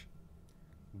trash,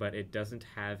 but it doesn't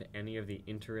have any of the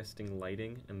interesting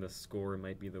lighting, and the score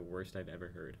might be the worst I've ever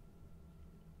heard.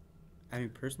 I mean,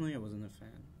 personally, I wasn't a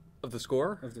fan Of the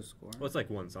score? of the score. Well, it's like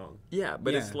one song. Yeah,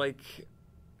 but it's Yeah. like...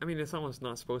 I mean, it's almost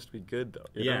not supposed to be good, though.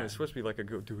 You know? It's supposed to be like a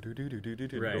go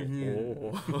do-do-do-do-do-do-do, Right.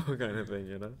 oh, kind of thing,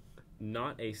 you know?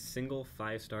 Not a single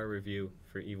 5-star review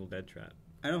for Evil Dead Trap.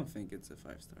 I don't think it's a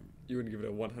 5-star movie. You wouldn't give it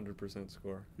a 100%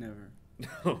 score. Never.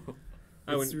 No.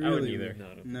 I wouldn't really either.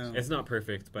 No. It's not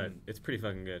perfect, but it's pretty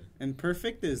fucking good. And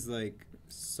perfect is like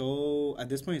so. At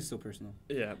this point, it's so personal.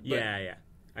 Yeah. But Yeah.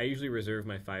 I usually reserve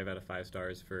my 5 out of 5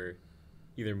 stars for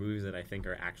either movies that I think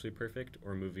are actually perfect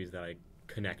or movies that I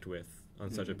connect with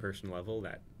on such a personal level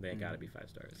that they gotta be 5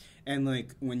 stars. And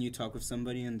like when you talk with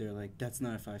somebody and they're like, "That's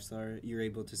not a 5-star," you're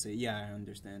able to say, "Yeah, I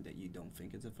understand that you don't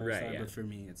think it's a 5-star, Right, yeah. but for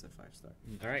me, it's a 5-star."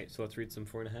 All right, so let's read some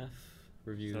 4.5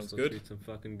 reviews. Sounds Let's good. read some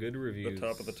fucking good reviews. the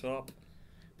top of the top.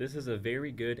 This is a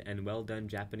very good and well done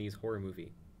Japanese horror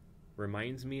movie.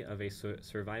 Reminds me of a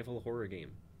survival horror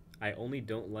game. I only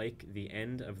don't like the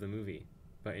end of the movie,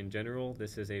 but in general,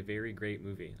 this is a very great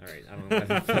movie. All right, I don't know.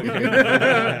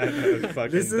 That's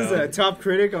fucking This is dumb. a top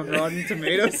critic on Rotten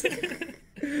Tomatoes.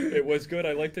 It was good.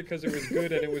 I liked it because it was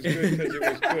good, and it was good because it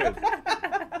was good.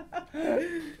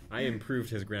 I improved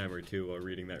his grammar too while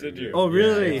reading that Did review. you? Oh, Yeah,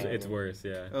 really? it's worse,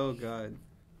 yeah. Oh God.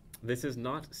 This is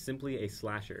not simply a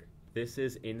slasher. This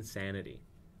is insanity.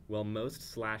 While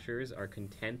most slashers are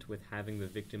content with having the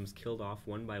victims killed off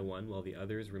one by one while the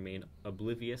others remain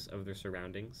oblivious of their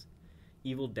surroundings,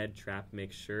 Evil Dead Trap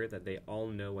makes sure that they all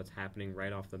know what's happening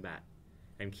right off the bat,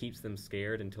 and keeps them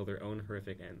scared until their own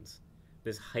horrific ends.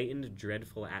 This heightened,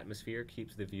 dreadful atmosphere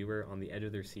keeps the viewer on the edge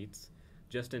of their seats,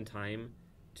 just in time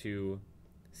to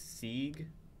sieg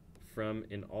from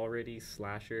an already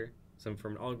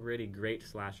great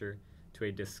slasher to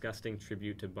a disgusting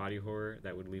tribute to body horror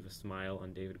that would leave a smile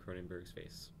on David Cronenberg's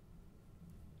face.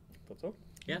 That's all.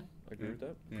 Yeah. I agree with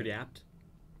that. Pretty apt.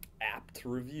 Apt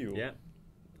review. Yeah.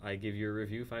 I give your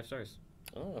review 5 stars.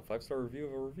 Oh, a 5-star review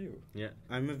of a review. Yeah.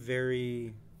 I'm a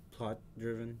very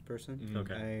plot-driven person.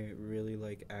 Okay. I really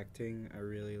like acting. I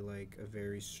really like a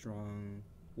very strong,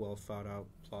 well-thought-out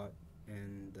plot.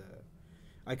 And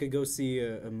I could go see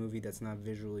a movie that's not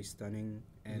visually stunning.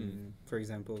 And, for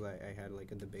example, I had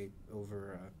like a debate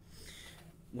over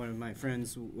one of my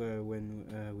friends when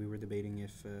we were debating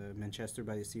if Manchester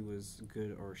by the Sea was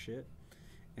good or shit.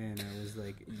 And I was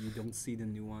like, you don't see the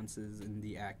nuances in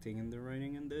the acting and the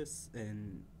writing in this,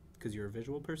 and because you're a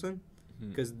visual person.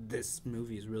 Because this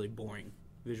movie is really boring.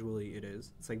 Visually, it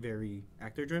is. It's like very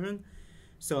actor-driven.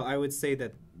 So I would say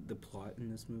that the plot in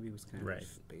this movie was kind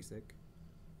of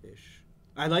basic-ish.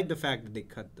 I like the fact that they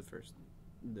cut the first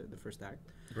act.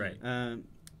 Right.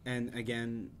 And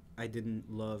again, I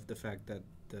didn't love the fact that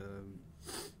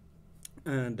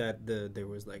there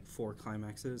was like 4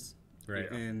 climaxes.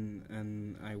 Right.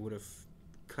 And I would have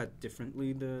cut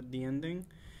differently the ending.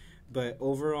 But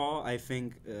overall, I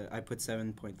think I put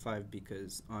 7.5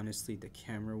 because honestly, the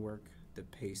camera work, the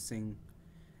pacing,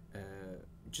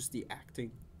 just the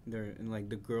acting, and like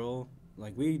the girl,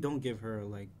 like we don't give her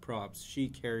like props. She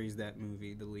carries that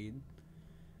movie, the lead,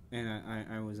 and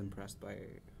I was impressed by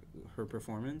her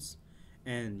performance.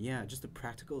 And yeah, just the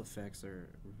practical effects are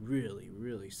really,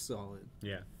 really solid.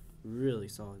 Yeah. Really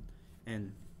solid.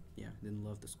 And yeah, didn't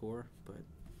love the score, but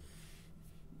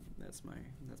that's my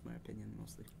opinion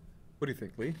mostly. What do you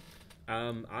think, Lee?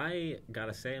 I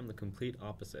gotta say I'm the complete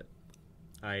opposite.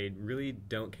 I really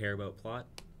don't care about plot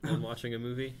when watching a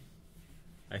movie.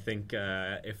 I think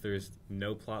if there's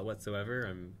no plot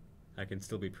whatsoever, I can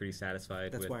still be pretty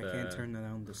satisfied. That's why I can't turn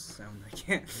down the sound. I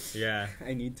can't. Yeah.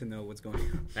 I need to know what's going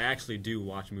on. I actually do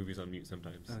watch movies on mute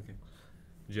sometimes. Okay.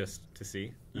 Just to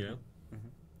see, you know? Mm-hmm.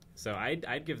 So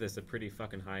I'd give this a pretty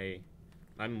fucking high.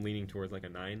 I'm leaning towards like a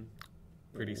 9,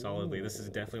 pretty solidly. This is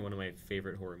definitely one of my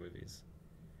favorite horror movies.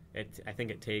 I think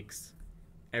it takes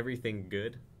everything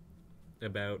good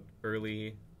about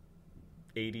early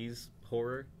 80s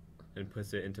horror and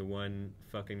puts it into one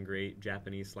fucking great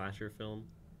Japanese slasher film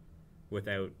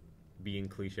without being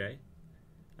cliche.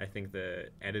 I think the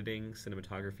editing,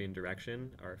 cinematography, and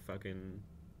direction are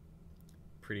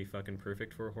pretty fucking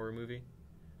perfect for a horror movie.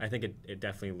 I think it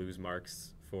definitely lose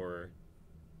marks for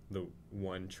the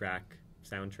one-track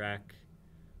soundtrack,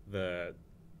 the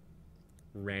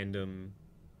random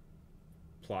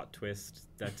plot twist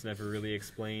that's never really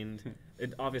explained.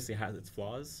 It obviously has its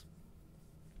flaws,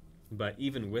 but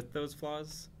even with those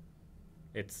flaws,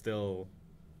 it's still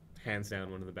hands down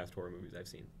one of the best horror movies I've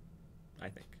seen, I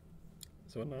think.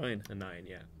 So a 9. A 9,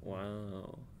 yeah.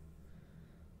 Wow.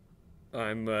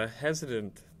 I'm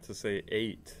hesitant to say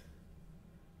 8.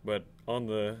 But on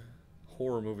the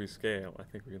horror movie scale, I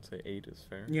think we can say 8 is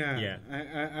fair. Yeah.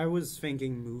 I was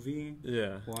thinking movie.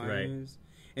 Yeah. Wise. Right.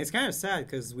 It's kind of sad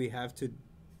because we have to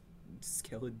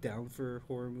scale it down for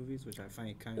horror movies, which I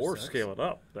find kind of Or sucks. scale it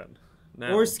up then.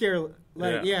 Now. Or scale,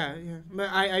 like, yeah.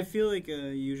 But I feel like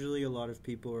usually a lot of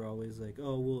people are always like,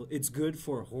 oh, well, it's good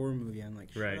for a horror movie. I'm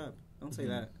like, shut up. Don't say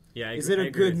that. Yeah, Is it a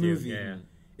good movie? Yeah.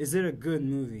 Is it a good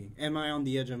movie? Am I on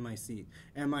the edge of my seat?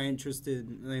 Am I interested?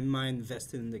 Am I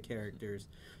invested in the characters?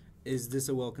 Is this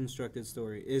a well-constructed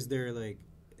story? Is there like,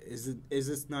 is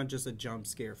this not just a jump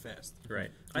scare fest? Right.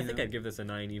 I think I'd give this a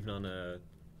 9 even on a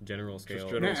general scale.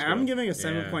 I'm giving a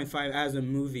 7.5 as a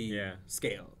movie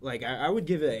scale. Like I would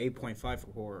give it an 8.5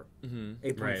 for horror.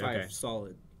 8.5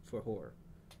 solid for horror.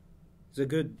 It's a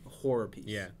good horror piece.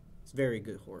 Yeah. It's a very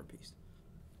good horror piece.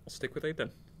 I'll stick with 8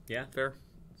 then. Yeah. Fair.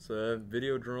 It's a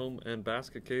Videodrome and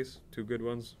Basket Case. 2 good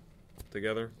ones.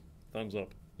 Together. Thumbs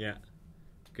up. Yeah.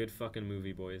 Good fucking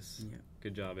movie, boys. Yeah.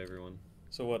 Good job, everyone.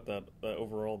 So what, that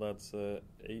overall, that's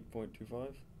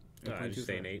 8.25? I just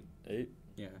say an 8. 8?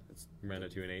 Yeah. Round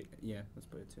it to an 8. Yeah, let's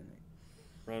put it to an 8.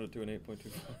 Round it to an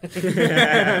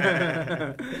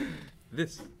 8.25.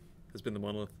 This has been the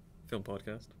Monolith Film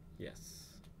Podcast. Yes.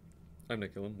 I'm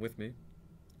Nick Gillum. With me,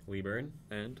 Lee Byrne.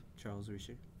 And Charles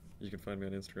Richer. You can find me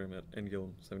on Instagram at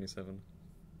ngillum77.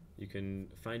 You can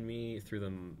find me through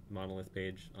the Monolith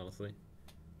page, honestly.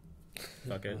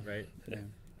 Fuck it, right?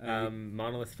 Yeah.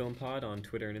 Monolith Film Pod on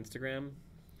Twitter and Instagram.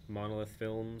 Monolith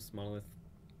Films, Monolith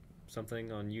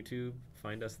something on YouTube.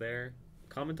 Find us there.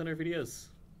 Comment on our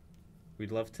videos.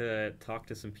 We'd love to talk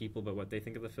to some people about what they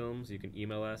think of the films. You can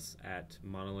email us at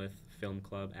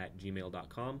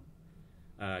monolithfilmclub@gmail.com.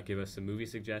 Give us some movie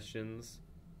suggestions.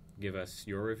 Give us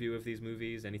your review of these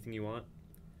movies, anything you want.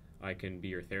 I can be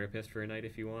your therapist for a night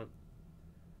if you want.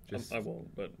 I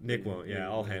won't, but... Nick won't, yeah,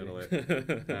 I'll handle it.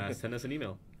 Send us an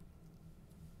email.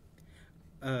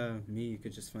 Me, you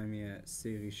could just find me at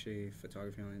Seriche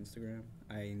Photography on Instagram.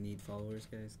 I need followers,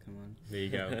 guys. Come on. There you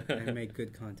go. I make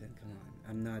good content. Come on.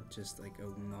 I'm not just like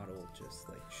a model, just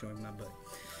like showing my butt.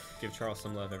 Give Charles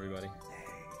some love, everybody.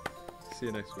 See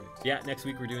you next week. Yeah, next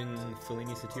week we're doing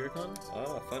Fellini Satyricon.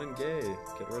 Ah, fun and gay.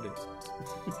 Get ready.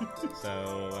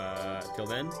 So, till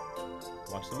then,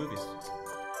 watch the movies.